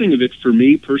worst thing of it for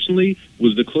me personally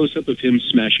was the close-up of him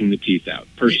smashing the teeth out.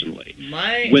 Personally,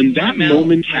 when that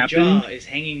moment my happened- jaw is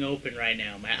hanging open right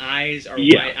now. My eyes are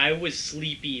Yeah. wide. I was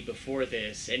sleepy before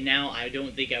this, and now I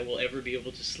don't think I will ever be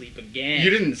able to sleep again. You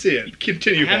didn't see it.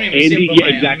 Continue. I haven't Paul. even- Andy, simple yeah,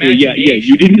 my exactly. Yeah.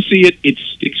 You didn't see it. It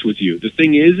sticks with you. The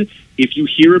thing is, if you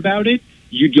hear about it,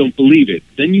 you don't believe it.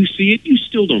 Then you see it, you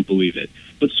still don't believe it.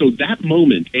 But so that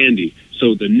moment, Andy,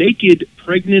 so the naked,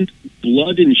 pregnant,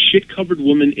 blood and shit-covered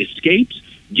woman escapes,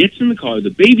 gets in the car, the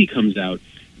baby comes out.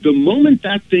 The moment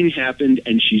that thing happened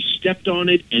and she stepped on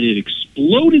it and it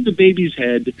exploded the baby's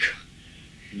head,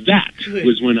 that Good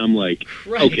was when I'm like,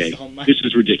 Christ okay, almighty. this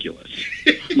is ridiculous.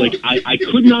 Like, I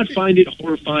could not find it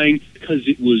horrifying because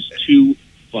it was too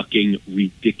fucking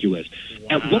ridiculous.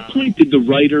 At what Wow. point did the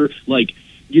writer, like,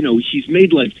 you know, he's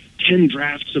made like 10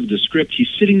 drafts of the script. He's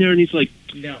sitting there and he's like,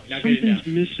 No, not good enough.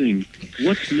 something's missing.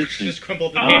 What's missing? Just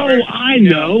crumpled the Oh, paper. I No,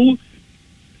 know.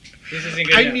 This isn't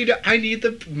good enough. I need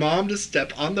the mom to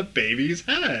step on the baby's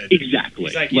head. Exactly.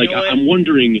 He's like, you know what? I'm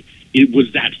wondering,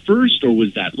 was that first or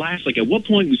was that last? Like, at what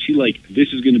point was he like,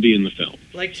 this is going to be in the film?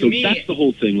 Like, to So me, that's the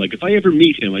whole thing. Like, if I ever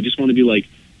meet him, I just want to be like,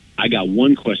 I got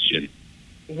one question.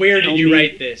 where did tell you me-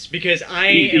 write this? Because I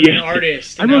am Yeah. an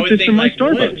artist. I And wrote would this think, in my like,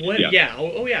 Starbucks. What? Yeah. Yeah.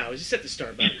 Oh, yeah. I was just at the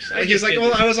Starbucks. I He's just like, did well,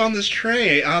 this. I was on this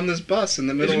train, on this bus in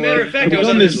the middle As a matter of fact, I was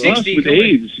on this bus 60 with going-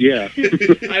 AIDS, yeah.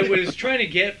 I was trying to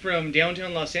get from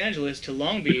downtown Los Angeles to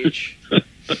Long Beach.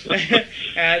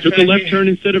 And Took a left turn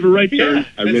instead of a right turn. Yeah,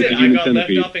 I that's wrote it. the I Human got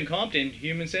Centipede. left off in Compton.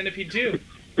 Human Centipede 2.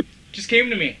 Just came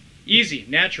to me. Easy.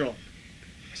 Natural.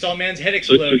 Saw a man's head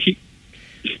explode.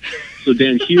 So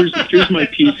Dan, here's my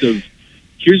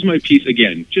piece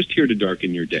again, just here to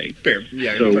darken your day. Fair,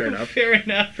 yeah, So- fair enough. Fair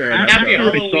enough. Fair enough. Happy After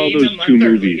I Halloween. saw those a month two early.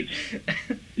 movies.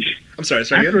 I'm sorry,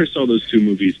 sorry. After I saw those two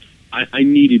movies, I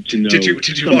needed to know. Did you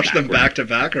some watch them background. back to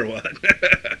back or what?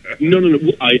 No.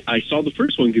 I saw the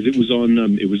first one because it was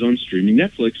on streaming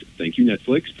Netflix. Thank you,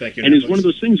 Netflix. Thank you. And it's Netflix. one of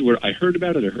those things where I heard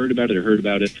about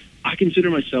it. I consider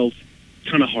myself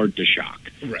kind of hard to shock.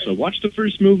 Right. So I watched the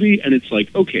first movie, and it's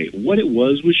like, okay, what it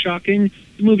was shocking.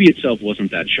 The movie itself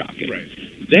wasn't that shocking. Right.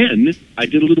 Then I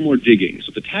did a little more digging.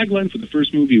 So the tagline for the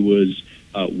first movie was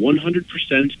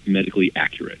 100% medically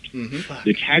accurate. Mm-hmm.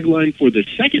 The tagline for the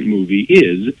second movie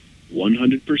is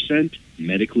 100%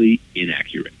 medically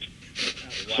inaccurate.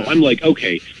 So I'm like,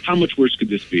 okay, how much worse could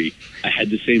this be? I had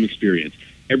the same experience.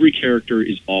 Every character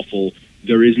is awful.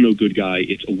 There is no good guy.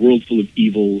 It's a world full of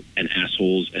evil and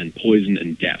assholes and poison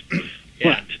and death. Yeah.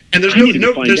 But And there's I needed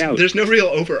to find out. there's no real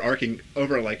overarching arc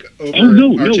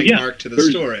to the There's-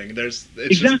 story. It's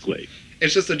Exactly.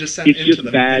 it's just a descent It's into just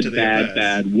the bad, into the abyss.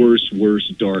 bad, worse,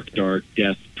 dark,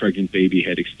 death, pregnant baby,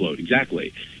 head explode.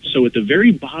 Exactly. So at the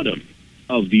very bottom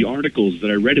of the articles that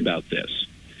I read about this,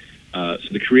 so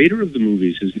the creator of the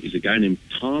movies is a guy named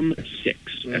Tom Six,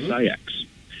 Mhm. S-I-X.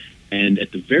 And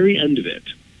at the very end of it,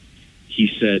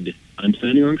 he said, I'm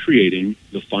planning on creating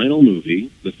the final movie,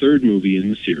 the third movie in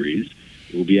the series.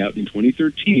 It will be out in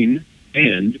 2013,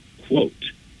 and, quote,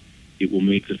 it will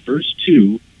make the first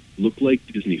two look like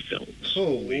Disney films.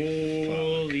 Holy fuck.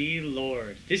 Holy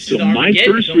Lord. This So is my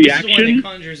Armageddon. first So this is the one reaction- that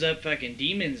conjures up fucking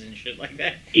demons and shit like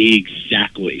that.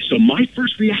 Exactly. So my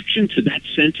first reaction to that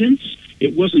sentence,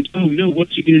 it wasn't, oh no,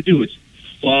 what's he going to do? It's,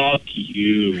 fuck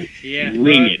you. Yeah.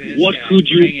 Bring fuck it. this What guy. could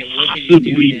you Bring it. What could you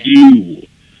possibly next? do?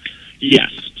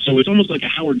 Yes. So it's almost like a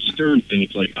Howard Stern thing.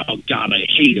 It's like, oh God, I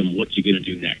hate him. What's he going to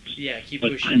do next? Yeah, keep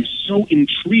But pushing I'm it. so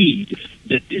intrigued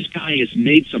that this guy has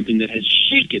made something that has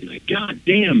shaken the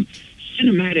goddamn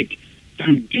cinematic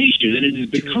foundation, and it has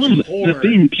become the horror.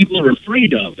 thing people are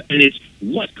afraid of. And it's,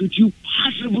 what could you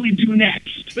possibly do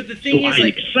next? But the thing So is, I'm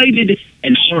like, excited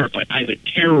and horrified. I have a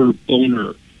terror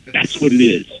boner. That's what it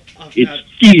is. of- It's of-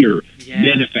 fear yeah.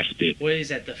 manifested. What is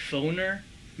that, the phoner?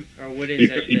 Or what is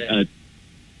that? The,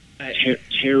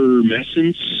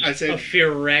 Terrormescence. I say A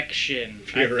Fearection.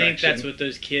 I think that's what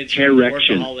those kids from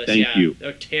Terrection. Workaholics. Thank you.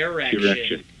 Oh, Terrection.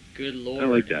 Terrection. Good lord. I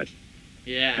like that.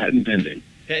 Yeah. Patent pending.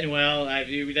 Well,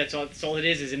 that's all it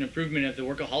is an improvement of the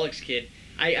Workaholics kid.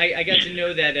 I got to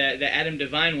know that the Adam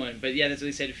Devine one, but yeah, that's what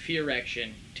they said.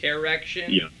 Fearection. Terrection.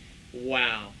 Yeah.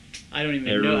 Wow. I don't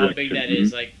even know how big that Terrection,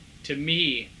 is. Like, to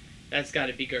me, that's got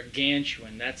to be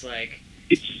gargantuan. That's like...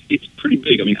 It's pretty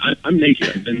big. I mean, I'm naked.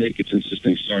 I've been naked since this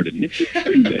thing started, and it's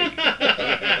pretty big.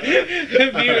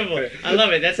 Beautiful. I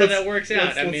love it. That's how that works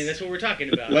out. I mean, let's- that's what we're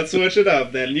talking about. Let's switch it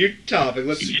up then. New topic.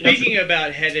 Speaking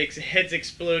about heads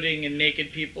exploding and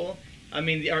naked people, I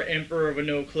mean, our emperor of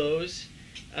no clothes,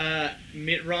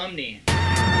 Mitt Romney.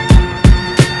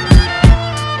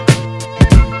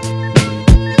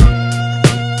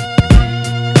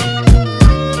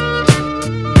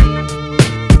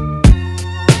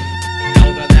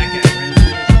 How about that guy? We're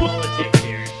into politics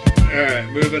here. All right,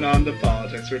 moving on to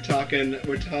politics. We're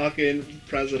talking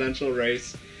presidential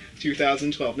race,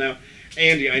 2012. Now,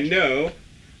 Andy, I know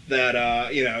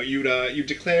that you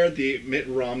declared the Mitt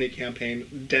Romney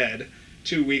campaign dead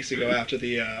 2 weeks ago after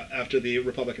the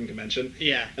Republican convention,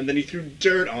 Yeah. and then you threw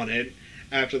dirt on it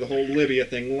after the whole Libya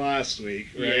thing last week,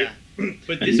 right? Yeah.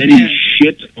 But And this then man, he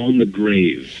shit on the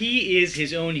grave. he is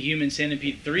his own Human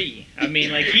Centipede 3. I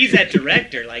mean, like, he's that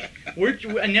director. Like,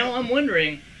 now I'm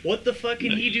wondering, what the fuck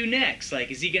can he do next?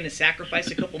 Like, is he going to sacrifice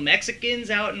a couple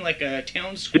Mexicans out in, like, a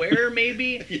town square,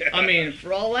 maybe? Yeah. I mean,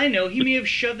 for all I know, he may have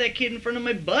shoved that kid in front of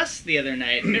my bus the other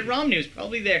night. Mitt Romney was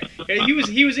probably there.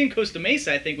 He was in Costa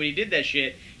Mesa, I think, when he did that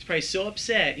shit. He's probably so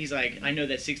upset. He's like, I know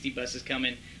that 60 bus is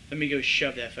coming. Let me go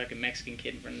shove that fucking Mexican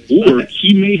kid in front of this Or bus.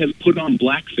 he may have put on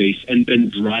blackface and been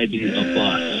driving a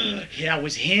bus. Yeah, that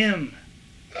was him.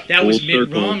 That Full was Mitt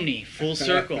circle. Romney. Full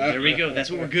circle. There we go. That's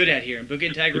what we're good at here. In Book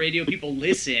and Tag Radio, people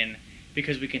listen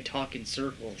because we can talk in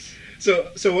circles. So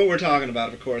what we're talking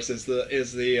about, of course, is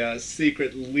the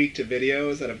secret leaked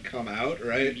videos that have come out,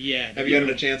 right? Yeah. Have you had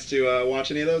a chance to watch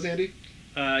any of those, Andy?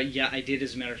 Yeah, I did.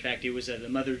 As a matter of fact, it was the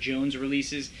Mother Jones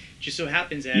releases. Just so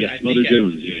happens that Yes, I Mother think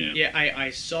Jones, yeah. Yeah, I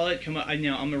saw it come up.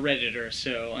 Now, I'm a Redditor,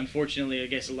 so unfortunately, I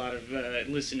guess a lot of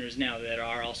listeners now that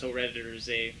are also Redditors,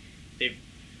 they've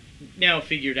now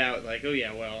figured out, like, oh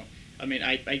yeah, well, I mean,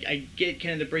 I get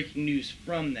kind of the breaking news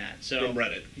from that. So From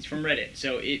Reddit. It's from Reddit.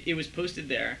 So it was posted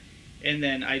there, and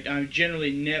then I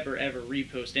generally never ever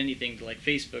repost anything to, like,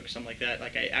 Facebook or something like that.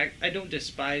 Like, I don't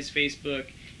despise Facebook,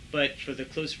 but for the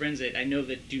close friends that I know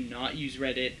that do not use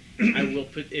Reddit, I will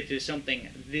put, if there's something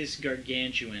this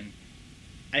gargantuan,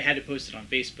 I had to post it on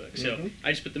Facebook. So Mhm.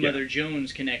 I just put the Yeah. Mother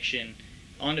Jones connection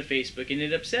onto Facebook, and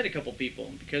it upset a couple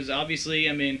people because obviously,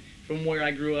 I mean, from where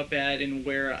I grew up at and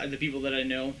where the people that I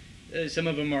know, some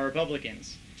of them are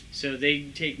Republicans, so they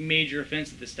take major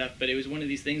offense at this stuff. But it was one of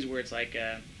these things where it's like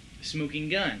a smoking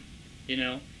gun, you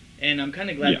know. And I'm kind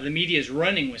of glad Yeah. that the media is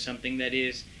running with something that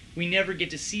is, we never get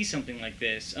to see something like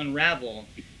this unravel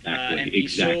Exactly, and be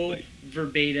so exactly.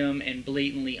 verbatim and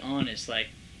blatantly honest. Like,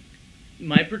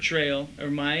 my portrayal or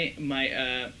my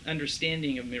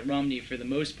understanding of Mitt Romney for the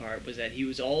most part was that he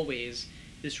was always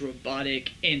this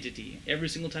robotic entity. Every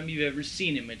single time you've ever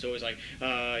seen him, it's always like,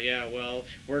 yeah, well,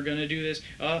 we're gonna do this.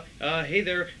 Hey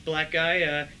there, black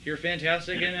guy, you're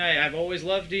fantastic, and I've always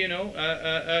loved, you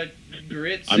know,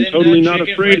 grits. I'm and, totally not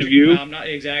chicken afraid fried- of you. I'm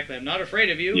not afraid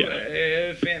of you.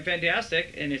 Yeah.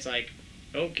 Fantastic, and it's like,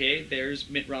 okay, there's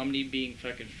Mitt Romney being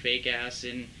fucking fake ass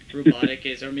and robotic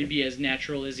or maybe as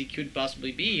natural as he could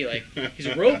possibly be. Like, he's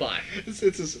a robot. It's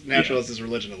as natural as his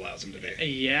religion allows him to be.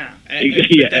 Yeah.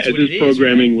 Yeah, That's as what his it is,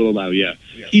 programming right? will allow, yeah.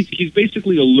 Yes. He's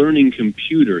basically a learning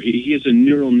computer. He is a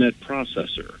neural net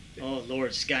processor. Oh,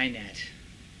 Lord, Skynet.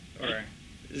 Or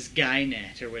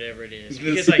Skynet, or whatever it is.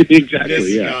 This- Because, like, Exactly, This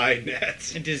yeah. guy net.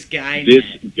 this Skynet.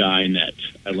 This guy net.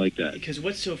 I like that. Because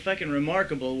what's so fucking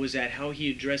remarkable was that how he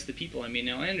addressed the people. I mean,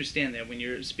 now I understand that when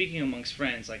you're speaking amongst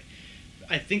friends, like,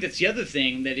 I think that's the other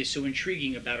thing that is so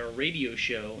intriguing about our radio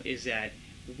show is that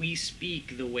we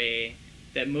speak the way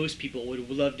that most people would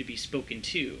love to be spoken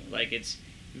to. Like, it's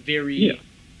very Yeah.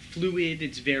 fluid.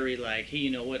 It's very like, hey, you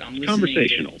know what? I'm It's listening.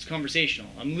 conversational. It's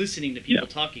conversational. I'm listening to people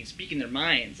Yeah. talking, speaking their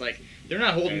minds. Like, they're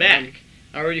not holding Amen. back.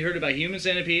 I already heard about Human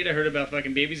Centipede. I heard about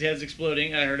fucking babies' heads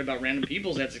exploding. I heard about random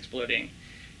people's heads exploding.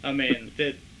 I mean,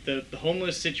 the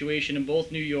homeless situation in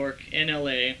both New York and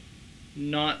LA,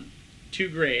 not too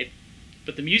great,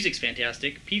 but the music's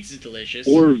fantastic. Pizza's delicious.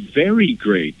 Or very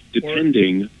great,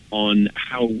 depending on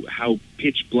how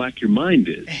pitch black your mind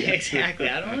is. Yeah. Exactly.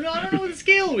 I don't know what the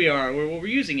scale we are, or what we're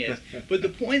using is. But the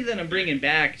point that I'm bringing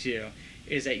back to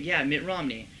is that, yeah, Mitt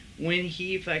Romney, when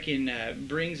he fucking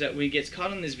brings up, when he gets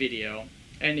caught on this video,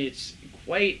 and it's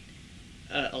quite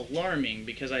alarming,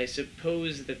 because I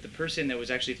suppose that the person that was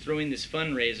actually throwing this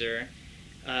fundraiser,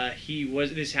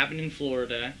 this happened in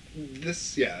Florida.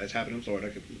 It happened in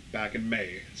Florida back in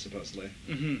May, supposedly.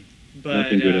 Mm-hmm. But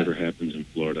Nothing good ever happens in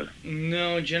Florida.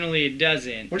 No, generally it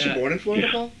doesn't. Weren't you born in Florida,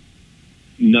 yeah. Paul?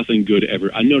 Nothing good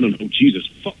ever. No, Jesus.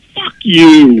 Fuck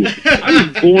you. I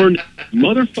was born,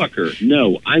 motherfucker.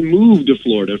 No, I moved to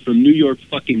Florida from New York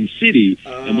fucking City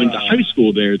and went to high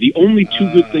school there. The only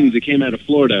two good things that came out of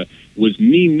Florida was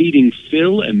me meeting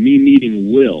Phil and me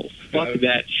meeting Will. Fuck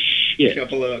that shit.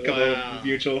 Couple of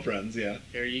mutual friends, yeah.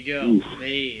 There you go. Oof.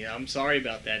 Hey, I'm sorry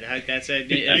about that. That's an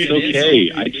It's okay.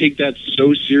 insult. I take that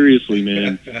so seriously,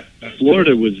 man.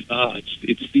 Florida was,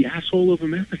 it's the asshole of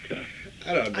America.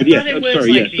 I don't know. I thought it was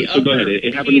sorry, like yes, the so go upper ahead.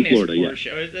 It happened in penis Florida, yeah.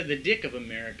 portion, or the dick of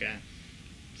America.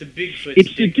 The Bigfoot.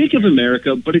 It's the dick of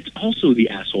America, but it's also the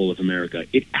asshole of America.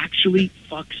 It actually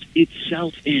fucks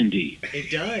itself, Andy. It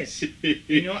does.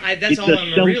 You know, that's It's all a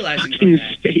I'm realizing from self-fucking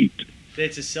that. state.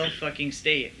 It's a self-fucking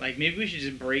state. Like, maybe we should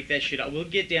just break that shit up. We'll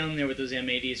get down there with those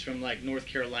M80s from, like, North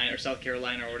Carolina or South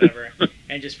Carolina or whatever,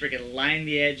 and just freaking line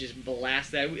the edge, just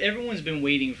blast that. Everyone's been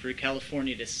waiting for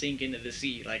California to sink into the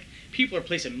sea. Like, people are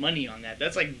placing money on that.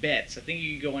 That's like bets. I think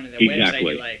you can go onto their website,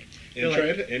 you're like...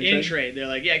 In trade? They're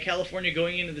like, yeah, California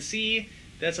going into the sea,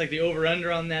 that's like the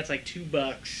over-under on that's like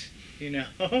 $2. You know?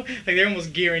 Like, they're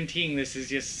almost guaranteeing this is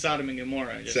just Sodom and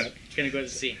Gomorrah. Just gonna go to the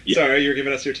sea. Yeah. Sorry, you're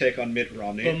giving us your take on Mitt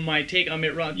Romney. But my take on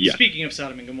Mitt Romney, Yeah. speaking of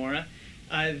Sodom and Gomorrah,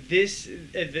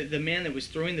 the man that was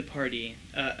throwing the party,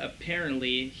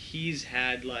 apparently he's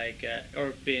had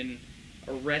or been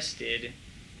arrested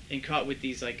and caught with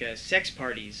these sex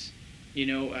parties,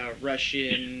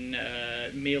 Russian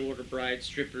mail order bride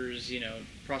strippers,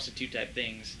 prostitute type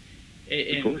things.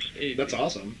 Of course. That's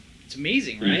awesome. It's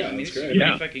amazing, right? Yeah, I mean, that's it's great.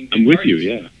 Yeah, fucking good I'm with parties.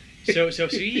 you, yeah. So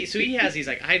he has these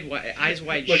eyes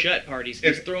wide Look, shut parties.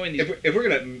 He's throwing these. If we're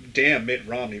gonna damn Mitt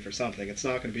Romney for something, it's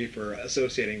not gonna be for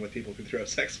associating with people who throw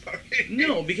sex parties.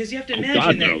 No, because you have to Oh, imagine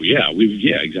God, that. no. Yeah,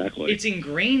 exactly. It's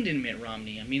ingrained in Mitt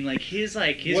Romney. I mean, his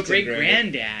What's great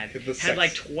ingrained? granddad The had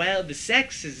sex. 12. The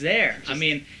sex is there. I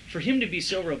mean, for him to be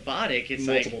so robotic, it's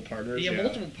Multiple partners. Yeah,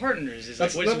 multiple partners is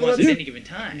That's- what he that- wants at that's- any given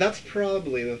time. That's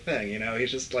probably the thing,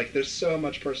 He's just there's so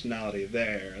much personality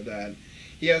there that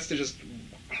he has to just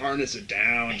harness it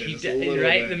down to just a little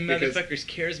right? bit. The because- motherfucker's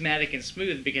charismatic and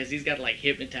smooth because he's got to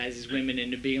hypnotize these women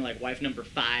into being wife number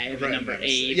 5 and number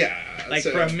 8. Yeah.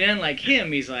 For a man like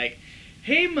him, he's like,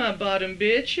 hey, my bottom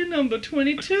bitch, you're number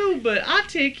 22, but I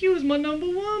take you as my number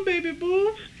 1, baby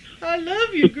boo. I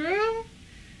love you, girl.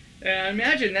 And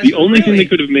imagine that's the only thing that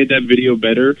could have made that video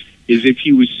better is if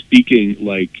he was speaking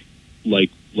like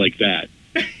that.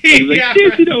 He was Yeah,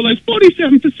 this,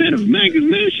 47% of Americans,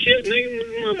 man, shit,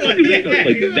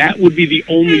 nigga. That would be the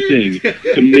only thing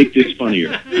to make this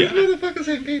funnier. These Yeah. motherfuckers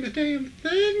ain't paying a damn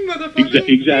thing, motherfucker.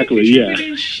 Exactly, yeah.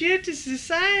 Contributing shit to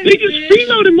society. They just bitch.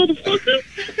 freeloaded, motherfucker.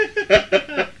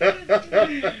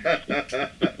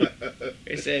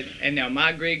 He said, and now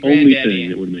my great Only granddaddy. thing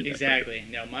that would've made that exactly.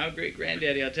 Now my great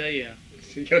granddaddy, I'll tell you.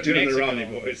 You gotta do it in the Mexico. Romney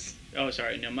voice. Oh,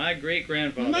 sorry. Now my great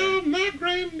grandfather. My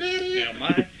granddaddy.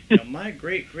 Now my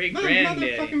great great My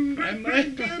granddaddy. motherfucking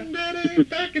great granddaddy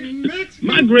back in Mexico.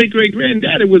 My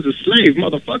great-great-granddaddy was a slave,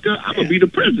 motherfucker. I'm going to be the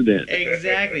president.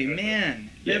 Exactly, man.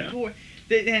 That Yeah. poor.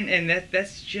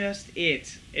 That's just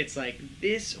it. It's like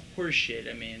this horseshit.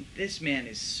 I mean, this man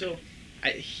is so.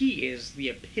 He is the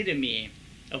epitome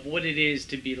of what it is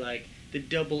to be like the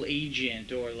double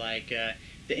agent or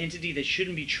the entity that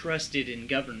shouldn't be trusted in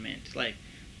government. Like,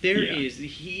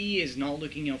 he is not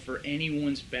looking out for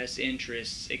anyone's best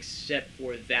interests except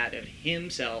for that of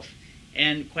himself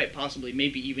and quite possibly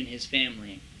maybe even his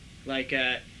family.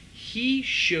 He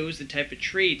shows the type of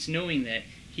traits knowing that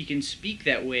he can speak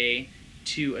that way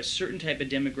to a certain type of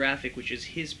demographic, which is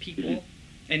his people.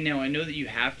 And now I know that you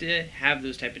have to have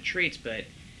those type of traits, but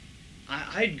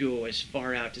I'd go as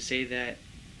far out to say that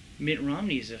Mitt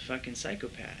Romney is a fucking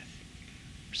psychopath.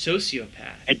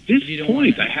 Sociopath. At this if you don't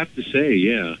point, wanna- I have to say,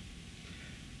 yeah.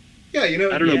 Yeah, I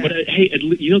don't know, Yeah. but hey,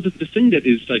 the thing that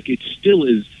is it still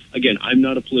is. Again, I'm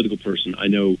not a political person. I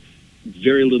know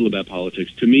very little about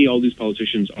politics. To me, all these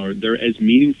politicians they're as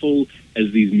meaningful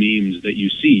as these memes that you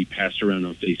see passed around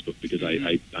on Facebook because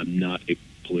I'm not a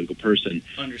political person.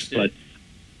 Understood. But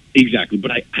exactly,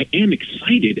 but I am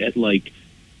excited at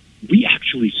we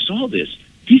actually saw this.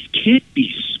 This can't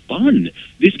be spun.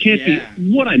 This can't Yeah. be.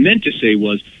 What I meant to say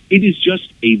was, it is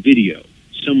just a video.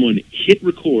 Someone hit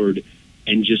record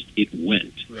and just it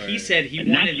went. Right. He said he And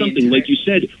wanted that's the something, entire... like you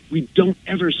said, we don't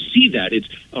ever see that. It's,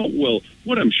 oh, well,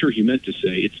 what I'm sure he meant to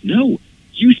say, it's, no,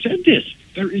 you said this.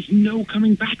 There is no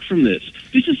coming back from this.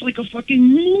 This is like a fucking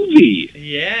movie.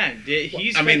 Yeah,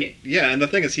 he's. I mean, yeah, and the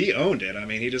thing is, he owned it. I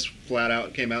mean, he just flat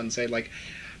out came out and said, like,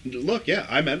 look, yeah,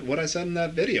 I meant what I said in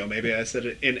that video. Maybe I said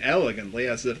it inelegantly,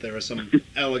 as if there was some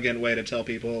elegant way to tell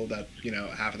people that, you know,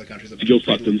 half of the country's a bunch Go of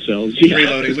fuck themselves.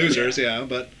 freeloading losers, yeah.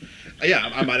 But,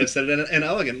 yeah, I might have said it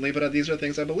inelegantly, but these are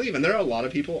things I believe. And there are a lot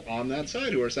of people on that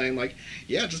side who are saying, like,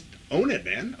 yeah, just own it,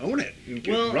 man. Own it.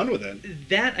 Well, run with it.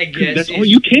 That, I guess, that's all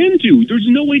you can do. There's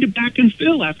no way to back and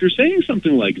fill after saying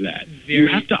something like that. You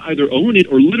have to either own it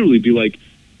or literally be like,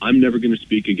 I'm never going to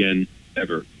speak again,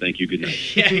 ever. Thank you, good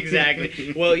night. Yeah,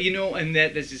 exactly. Well, you know, and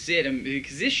that's just it.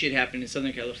 Because this shit happened in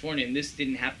Southern California, and this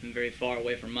didn't happen very far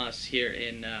away from us here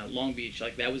in Long Beach.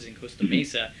 Like, that was in Costa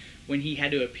Mesa, when he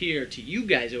had to appear to you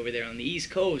guys over there on the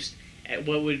East Coast at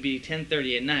what would be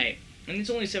 10:30 at night. And it's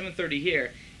only 7:30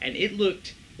 here, and it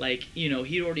looked like, you know,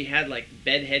 he'd already had, like,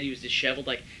 bedhead, he was disheveled.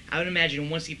 Like, I would imagine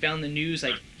once he found the news,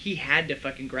 like, he had to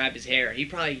fucking grab his hair. He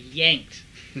probably yanked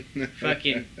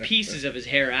fucking pieces of his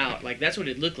hair out. Like, that's what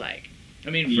it looked like. I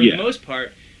mean, for the most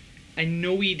part, I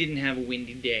know he didn't have a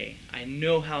windy day. I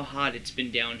know how hot it's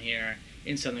been down here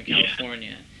in Southern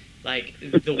California. Like,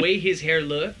 the way his hair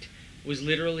looked was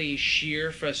literally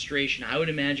sheer frustration. I would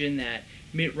imagine that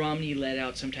Mitt Romney let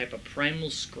out some type of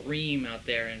primal scream out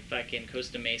there in fucking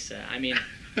Costa Mesa. I mean,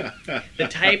 the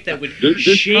type that would there's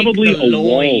shake probably the a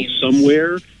wall loins.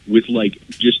 somewhere with, like,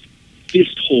 just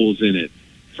fist holes in it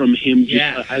from him.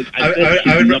 Yeah.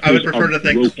 I would prefer to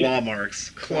think claw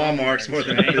marks more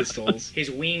than right? pistols.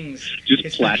 His wings. Just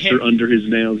his plaster fucking- under his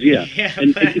nails, yeah. Yeah,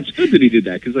 and but- it's good that he did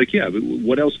that, because, like, yeah, but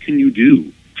what else can you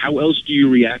do? How else do you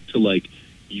react to, like,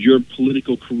 your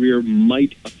political career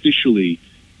might officially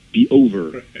be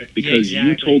over because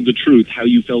you told the truth how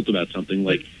you felt about something?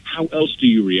 Like, how else do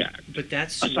you react? But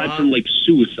that's aside from, like,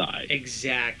 suicide.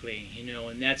 Exactly, you know,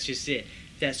 and that's just it.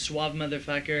 That suave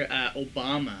motherfucker,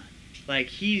 Obama, like,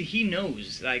 he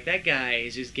knows. Like, that guy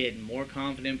is just getting more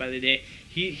confident by the day.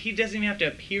 He doesn't even have to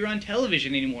appear on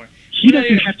television anymore. He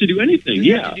doesn't have to do anything. Doesn't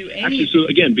Yeah, have to do actually, anything. so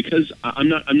again, because I'm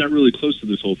not really close to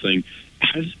this whole thing.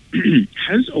 Has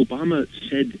Obama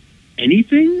said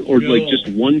anything, or like just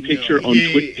one picture on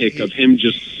TwitPic of him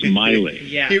just smiling?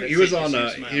 Yeah, he was on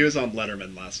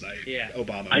Letterman last night. Yeah,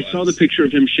 Obama. I saw the picture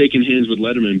of him shaking hands with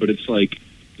Letterman, but it's like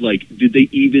did they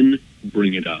even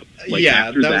bring it up? Like, yeah,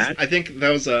 after that, I think that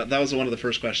was one of the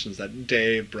first questions that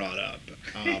Dave brought up,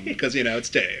 because you know it's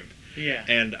Dave. Yeah,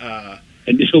 and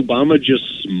did Obama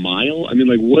just smile? I mean,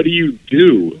 like, what do you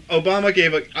do? Obama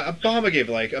gave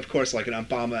like, of course, like an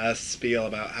Obama-esque spiel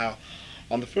about how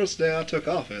on the first day I took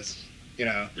office, you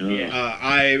know,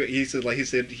 he's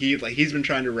been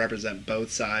trying to represent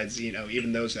both sides, you know,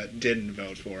 even those that didn't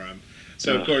vote for him.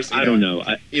 So of course, I don't know.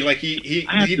 He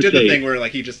did the thing where,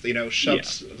 like, he just, you know, shoved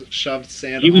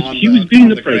sand he was being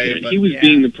the president. He was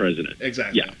being the president.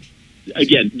 Exactly. Yeah.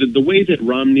 Again, the way that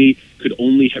Romney could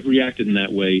only have reacted in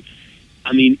that way,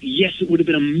 I mean, yes, it would have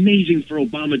been amazing for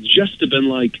Obama just to have been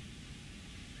like,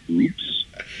 oops.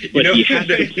 But you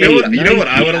know what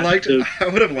I would have liked? to... I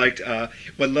would have liked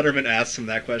when Letterman asks him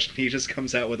that question, he just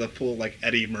comes out with a full, like,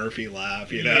 Eddie Murphy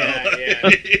laugh, you know? Yeah.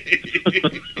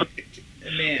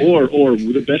 Man. Or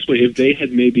the best way, if they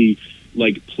had maybe,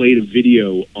 like, played a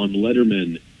video on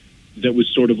Letterman that was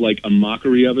sort of like a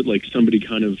mockery of it, like somebody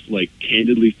kind of, like,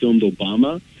 candidly filmed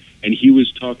Obama, and he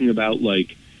was talking about,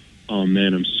 like, oh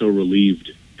man, I'm so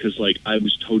relieved because, like, I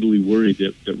was totally worried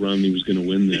that Romney was going to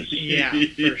win this. Yeah,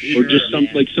 for sure. Or just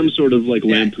some sort of, like,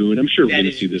 lampoon. I'm sure we're going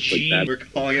to see this like that. We're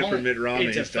calling it for Mitt Romney.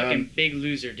 It's a fucking big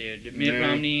loser, dude. Mitt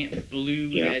Romney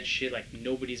blew that shit like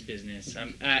nobody's business.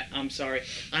 I'm sorry.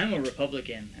 I'm a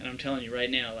Republican, and I'm telling you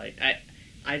right now, like,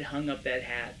 I'd hung up that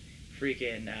hat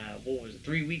freaking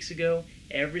 3 weeks ago.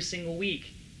 Every single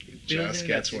week. Building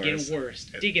that's getting worse.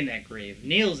 Digging that grave.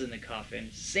 Nails in the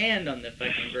coffin. Sand on the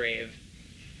fucking grave.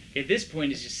 At this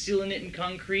point, he's just sealing it in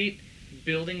concrete,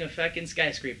 building a fucking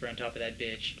skyscraper on top of that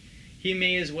bitch. He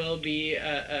may as well be,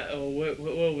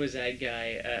 what was that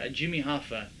guy? Jimmy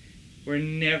Hoffa. We're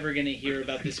never going to hear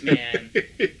about this man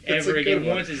ever again.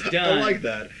 Once it's done. I like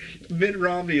that. Mitt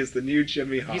Romney is the new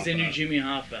Jimmy Hoffa. He's the new Jimmy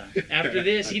Hoffa. After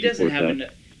this, he doesn't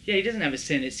have a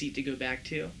Senate seat to go back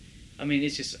to. I mean,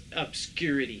 it's just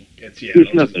obscurity.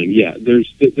 There's nothing. Yeah,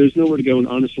 there's nowhere to go. And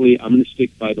honestly, I'm going to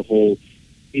stick by the whole.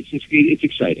 It's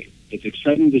exciting. It's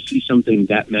exciting to see something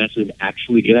that massive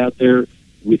actually get out there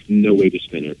with no way to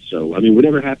spin it. So, I mean,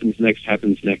 whatever happens next.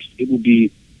 It will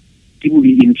be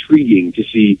intriguing to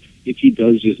see if he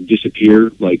does just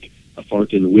disappear like a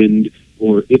fart in the wind,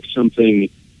 or if something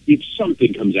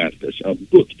comes out of this, a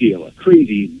book deal, a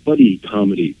crazy buddy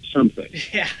comedy, something.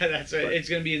 Yeah, that's right. It's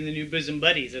going to be in the new Bosom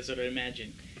Buddies. That's what I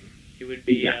imagine. It would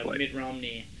be Exactly. Mitt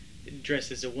Romney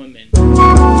dressed as a woman. New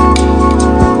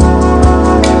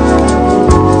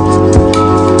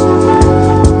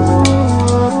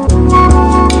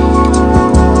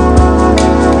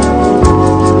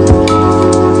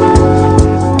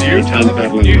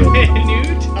topic. New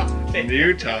topic. New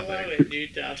I topic. love it. New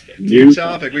topic. New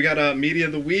topic. We got a Media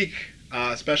of the Week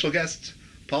special guest,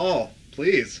 Paul.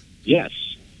 Please. Yes,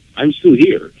 I'm still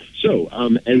here. So,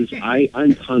 as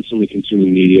I'm constantly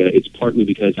consuming media, it's partly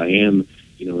because I am,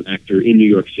 an actor in New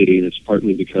York City, and it's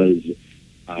partly because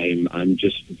I'm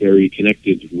just very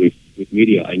connected with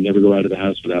media. I never go out of the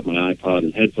house without my iPod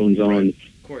and headphones on. Of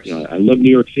course. I love New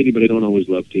York City, but I don't always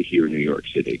love to hear New York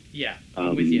City. Yeah,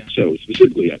 I'm with you. So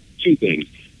specifically, two things.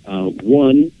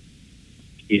 One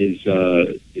is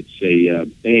it's a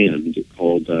band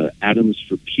called Atoms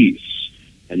for Peace,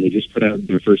 and they just put out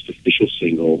their first official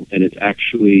single, and it's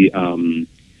actually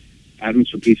Atoms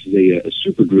for Peace is a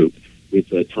supergroup with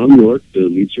Tom York, the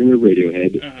lead singer of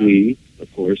Radiohead, Flea,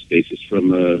 of course, bassist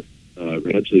from Red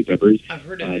Hot Chili Peppers. I've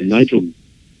heard of this. Nigel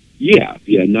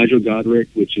Godrich,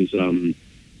 which is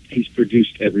he's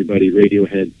produced everybody,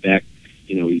 Radiohead, Beck.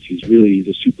 He's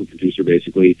a super producer,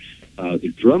 basically.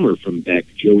 The drummer from Beck,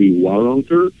 Joey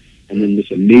Waronker, and then this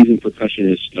amazing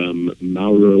percussionist,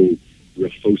 Mauro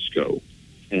Rafosco.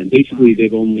 And basically,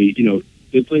 they've only,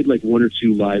 they played like one or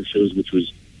two live shows, which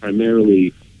was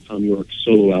primarily Tom York's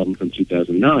solo album from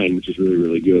 2009, which is really,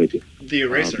 really good. The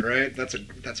Eraser, right? That's a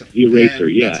The Eraser,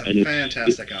 yeah, That's a and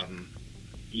fantastic album.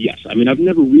 Yes, I mean, I've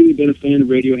never really been a fan of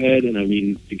Radiohead, and I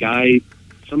mean, the guy,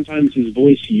 sometimes his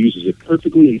voice, he uses it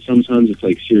perfectly, and sometimes it's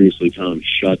like, seriously, Tom,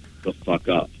 shut the fuck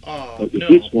up. Oh, but with no,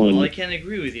 this one, well, I can't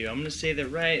agree with you. I'm going to say that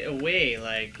right away.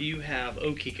 Like, you have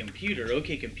OK Computer.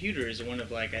 OK Computer is one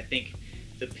of, like, I think,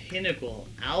 the pinnacle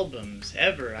albums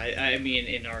ever. I mean,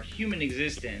 in our human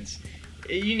existence,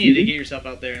 you need to get yourself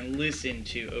out there and listen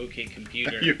to OK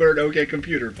Computer. You heard OK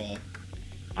Computer, Paul.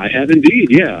 I have indeed,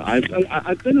 yeah.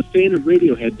 I've been a fan of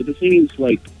Radiohead, but the thing is,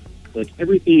 like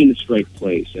everything in its right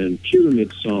place, and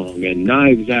Pyramid Song, and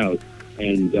Knives Out,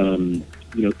 and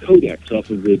Codex off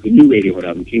of the new Radiohead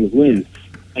album, King of Limbs,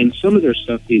 and some of their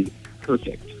stuff is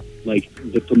perfect. Like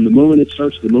from the moment it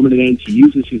starts to the moment it ends, he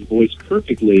uses his voice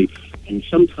perfectly, and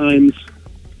sometimes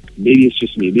maybe it's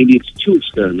just me, maybe it's too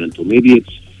experimental, maybe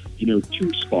it's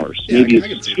too sparse, Yeah, maybe I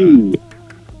can it's see too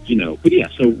but yeah.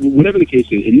 So whatever the case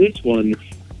is, in this one,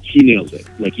 he nails it.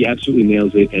 Like, he absolutely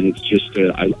nails it, and it's just,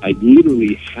 I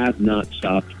literally have not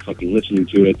stopped fucking listening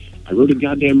to it. I wrote a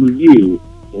goddamn review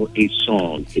for a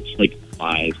song. It's like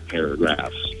 5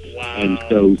 paragraphs. Wow. And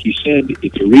so he said,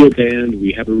 it's a real band,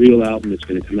 we have a real album, it's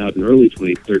going to come out in early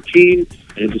 2013,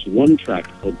 and it's just one track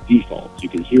called Default. You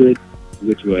can hear it.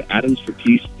 You go to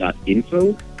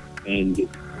atomsforpeace.info, and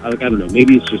I don't know,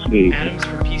 maybe it's just me.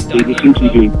 Atomsforpeace.info. They seem to be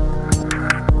doing...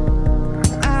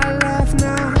 I laugh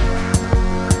now,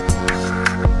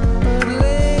 but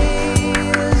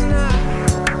later's not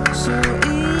so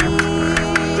easy.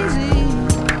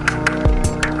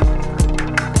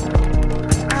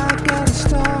 I gotta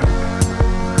start.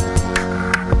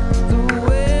 The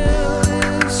will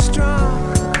is strong,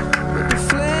 but the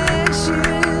flesh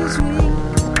is weak.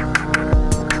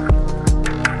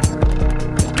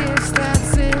 I guess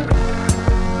that's it.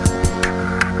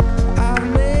 I've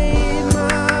made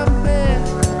my bed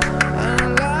and I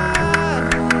lie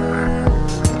in it.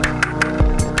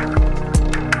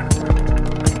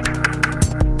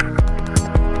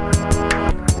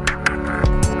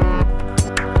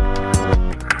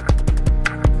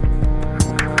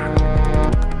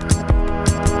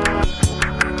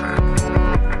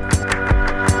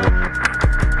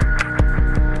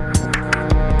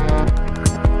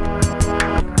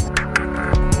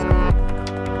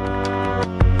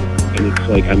 And it's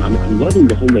like, I'm loving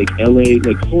the whole, like, LA,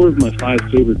 like, 4 of my 5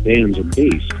 favorite bands are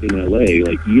based in LA,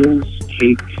 like Eels,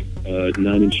 Cake,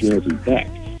 9 Inch Nails, and Beck.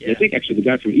 Yeah. And I think, actually, the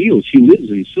guy from Eels, he lives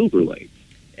in Silver Lake.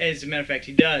 As a matter of fact,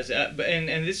 he does. And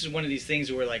this is one of these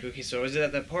things where, like, okay, so I was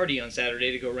at that party on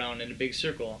Saturday to go around in a big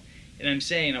circle, and I'm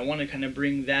saying I want to kind of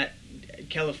bring that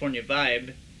California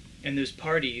vibe and those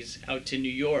parties out to New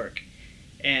York.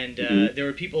 And there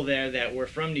were people there that were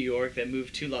from New York that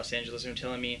moved to Los Angeles and were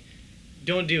telling me,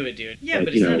 don't do it, dude. Yeah, Like,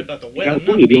 but it's not about the weather.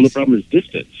 California, the only problem is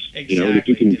distance. If you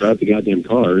Exactly. can drive the goddamn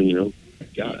car,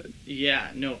 God.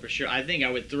 Yeah, no, for sure. I think I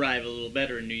would thrive a little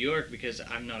better in New York because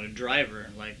I'm not a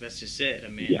driver. Like, that's just it. I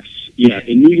mean, Yes. Yeah,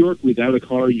 in New York, without a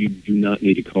car, you do not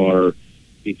need a car.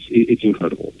 It's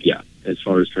incredible, yeah, as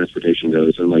far as transportation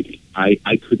goes. And, like,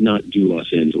 I could not do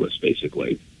Los Angeles,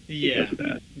 basically. Yeah, because of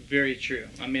that. very true.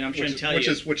 I mean, I'm trying to tell which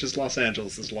you. is Los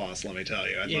Angeles' loss. Let me tell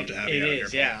you, I'd love to have you out It here.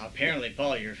 is, yeah. Apparently,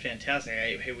 Paul, you're fantastic.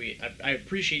 I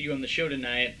appreciate you on the show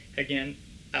tonight. Again,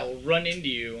 I'll run into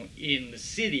you in the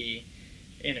city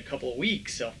in a couple of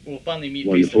weeks, so we'll finally meet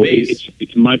face to Wonderful. face.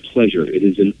 It's my pleasure. It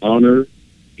is an honor.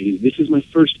 This is my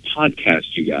first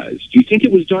podcast, you guys. Do you think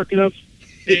it was dark enough?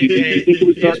 Do you think it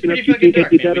was dark enough? Pretty Do you fucking think I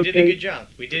dark, did man. that We did a okay? good job.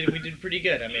 We did pretty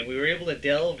good. I mean, we were able to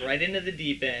delve right into the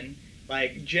deep end.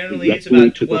 Like, generally, it's Directly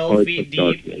about to the 12 heart feet of deep.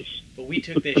 darkness. But we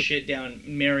took this shit down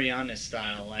Mariana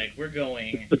style. Like, we're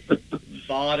going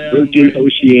bottom. Virgin we're-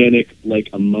 Oceanic like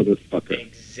a motherfucker.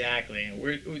 Exactly.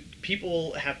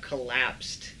 People have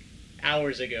collapsed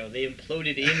hours ago. They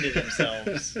imploded into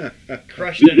themselves,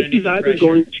 crushed This underneath is the either pressure.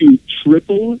 going to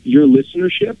triple your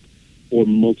listenership or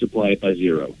multiply it by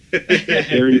 0. I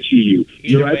guarantee you.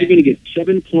 You're Either either way. going to get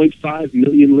 7.5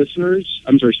 million listeners,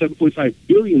 7.5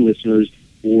 billion listeners,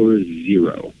 or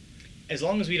 0. As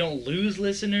long as we don't lose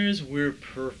listeners, we're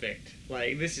perfect.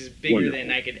 Like, this is bigger Wonderful.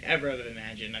 than I could ever have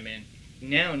imagined. I mean,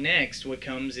 now next, what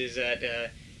comes is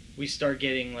that we start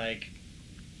getting, like,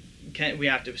 we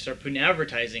have to start putting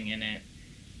advertising in it.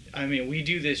 I mean, we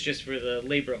do this just for the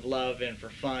labor of love and for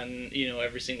fun,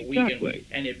 every single week. Exactly.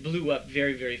 And it blew up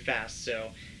very, very fast.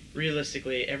 So,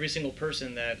 realistically, every single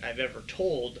person that I've ever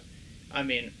told, I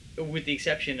mean, with the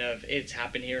exception of it's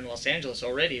happened here in Los Angeles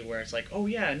already, where it's like, oh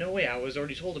yeah, no way, I was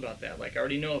already told about that. Like, I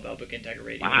already know about Book and Tiger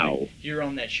Radio. Wow. Like, you're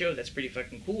on that show. That's pretty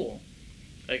fucking cool.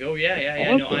 Like, oh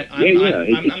yeah. No, Awesome. I'm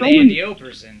It's the always- Andy O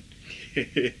person.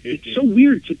 It's so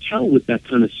weird to tell with that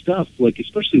kind of stuff. Like,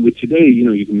 especially with today,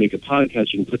 you can make a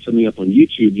podcast, you can put something up on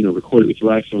YouTube, record it with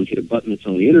your iPhone, hit a button, it's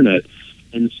on the internet,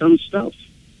 and some stuff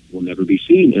will never be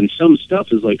seen. And some stuff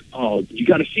is like, oh, you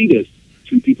got to see this.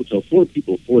 2 people tell 4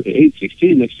 people, 4 to 8,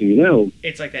 16. Next thing you know,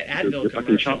 It's like that you're Advil fucking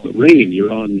commercial. Chocolate Rain.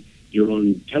 You're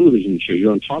on television show.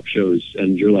 You're on talk shows,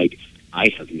 and you're like, I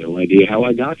have no idea how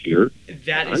I got here.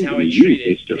 That is I'm how gonna I use treat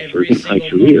this it. to Every further my single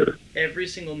career. moment. Every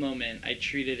single moment, I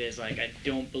treat it as like I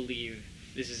don't believe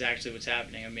this is actually what's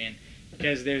happening. I mean,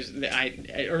 because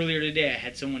earlier today I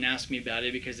had someone ask me about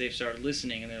it because they've started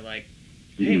listening and they're like,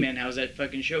 "Hey Mhm. man, how's that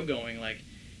fucking show going?" Like,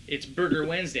 it's Burger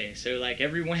Wednesday, so like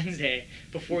every Wednesday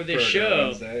before this Burger show,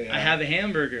 Wednesday, yeah. I have a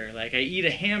hamburger. Like I eat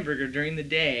a hamburger during the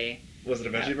day. Was it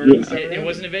a veggie Yeah. burger this time It around?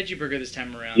 wasn't a veggie burger this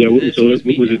time around. Yeah, This so was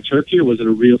meat was now. it turkey or was it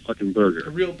a real fucking A burger?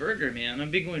 real burger, man.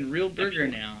 I'm big going real burger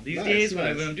now. These Nice, days,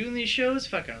 nice. when I'm doing these shows,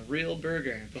 fucking real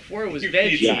burger. Before it was You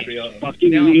veggie. eat Yeah, real.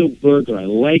 fucking Now- real burger. I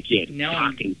like it. Now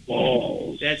I'm- Fucking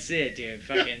balls. That's it, dude.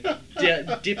 Fucking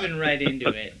dipping right into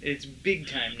it. It's big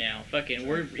time now. Fucking,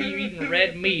 we're eating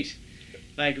red meat,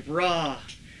 like raw.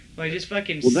 Like just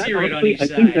fucking Well, that sear it on honestly, each I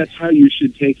side. think that's how you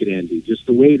should take it, Andy. Just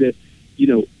the way that,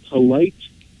 polite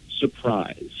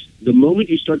surprise. The moment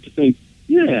you start to think,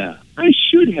 yeah, I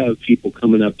should have people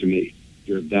coming up to me,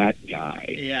 you're that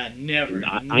guy. Yeah, never. And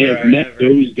I never, have met ever.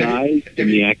 those guys in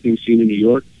the acting scene in New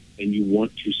York, and you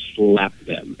want to slap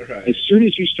them. Right. As soon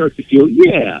as you start to feel,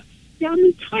 yeah, I'm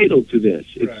entitled to this.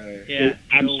 It's Right. Yeah, no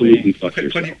absolutely way. fuck When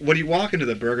yourself. when you walk into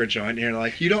the burger joint and you're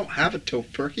like, you don't have a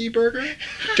tofurkey burger?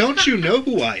 Don't you know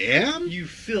who I am? You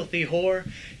filthy whore!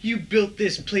 You built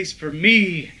this place for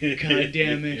me. God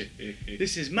damn it!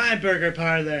 This is my burger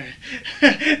parlor.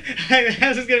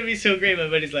 This is gonna be so great. My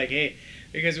buddy's like, hey,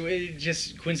 because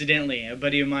just coincidentally, a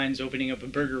buddy of mine's opening up a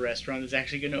burger restaurant that's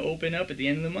actually gonna open up at the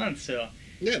end of the month. So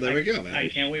Yeah, there we go, man. I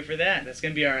can't wait for that. That's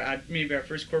gonna be maybe our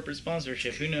first corporate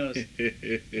sponsorship. Who knows?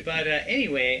 But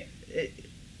anyway,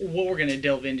 what we're gonna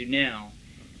delve into now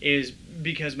is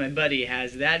because my buddy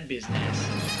has that business.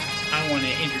 I want to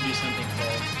introduce something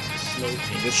called the slow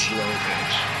pitch. The slow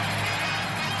pitch.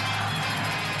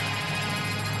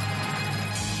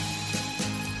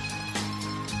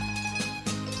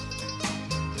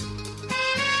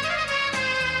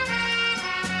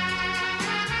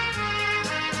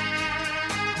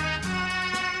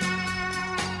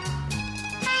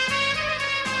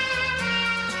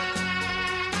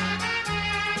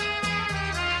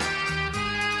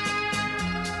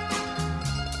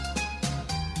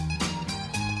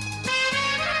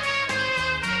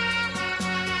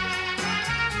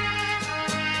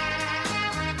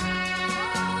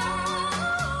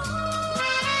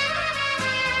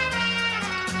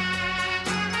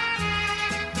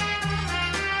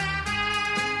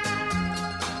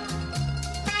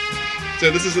 So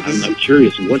this is I'm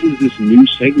curious, what is this new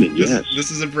segment? Yes.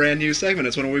 This is a brand new segment.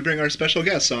 It's when we bring our special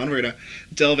guests on. We're going to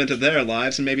delve into their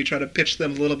lives and maybe try to pitch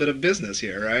them a little bit of business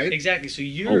here, right? Exactly. So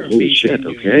you're Oh, holy based shit, in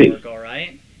New okay. York, all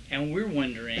right? And we're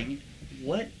wondering,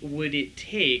 what would it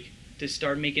take to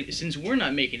start making? Since we're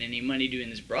not making any money doing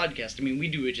this broadcast, I mean, we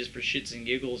do it just for shits and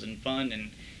giggles and fun,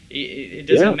 and It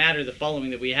doesn't Yeah. matter the following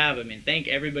that we have. I mean, thank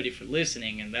everybody for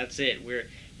listening, and that's it.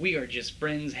 We are just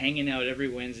friends hanging out every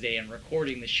Wednesday and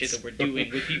recording the shit that we're doing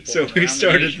with people. So from we around the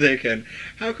started nation. thinking,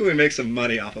 how can we make some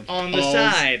money off of On the Paul's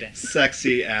side.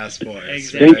 sexy ass voice?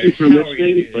 Exactly. Thank you for How are we gonna do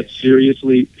listening, this? but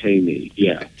seriously, pay me.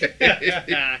 Yeah.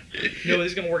 No,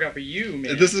 this is gonna work out for you,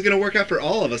 man. This is going to work out for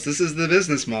all of us. This is the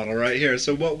business model right here.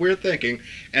 So what we're thinking,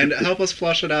 and help us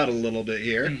flush it out a little bit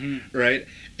here, Mhm. right,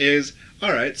 is,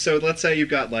 all right, so let's say you've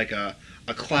got like a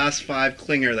class 5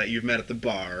 clinger that you've met at the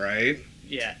bar, right?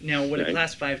 Yeah. Now, what a Right.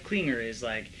 class 5 clinger is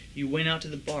like, you went out to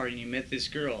the bar and you met this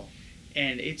girl,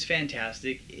 and it's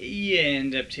fantastic. You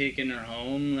end up taking her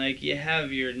home. Like, you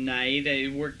have your night.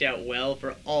 It worked out well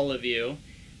for all of you.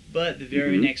 But the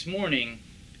very Mhm. next morning,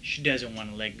 she doesn't want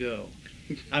to let go.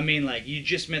 I mean, like, you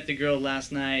just met the girl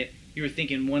last night. You were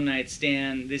thinking one night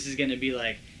stand. This is going to be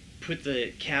like, put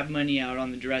the cab money out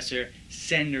on the dresser,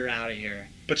 send her out of here.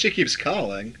 But she keeps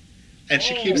calling, and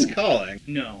she Oh. keeps calling.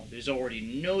 No, there's already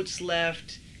notes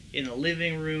left in the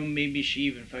living room. Maybe she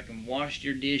even fucking washed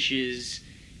your dishes.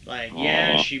 Like,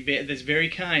 yeah, Aw. that's very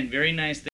kind, very nice.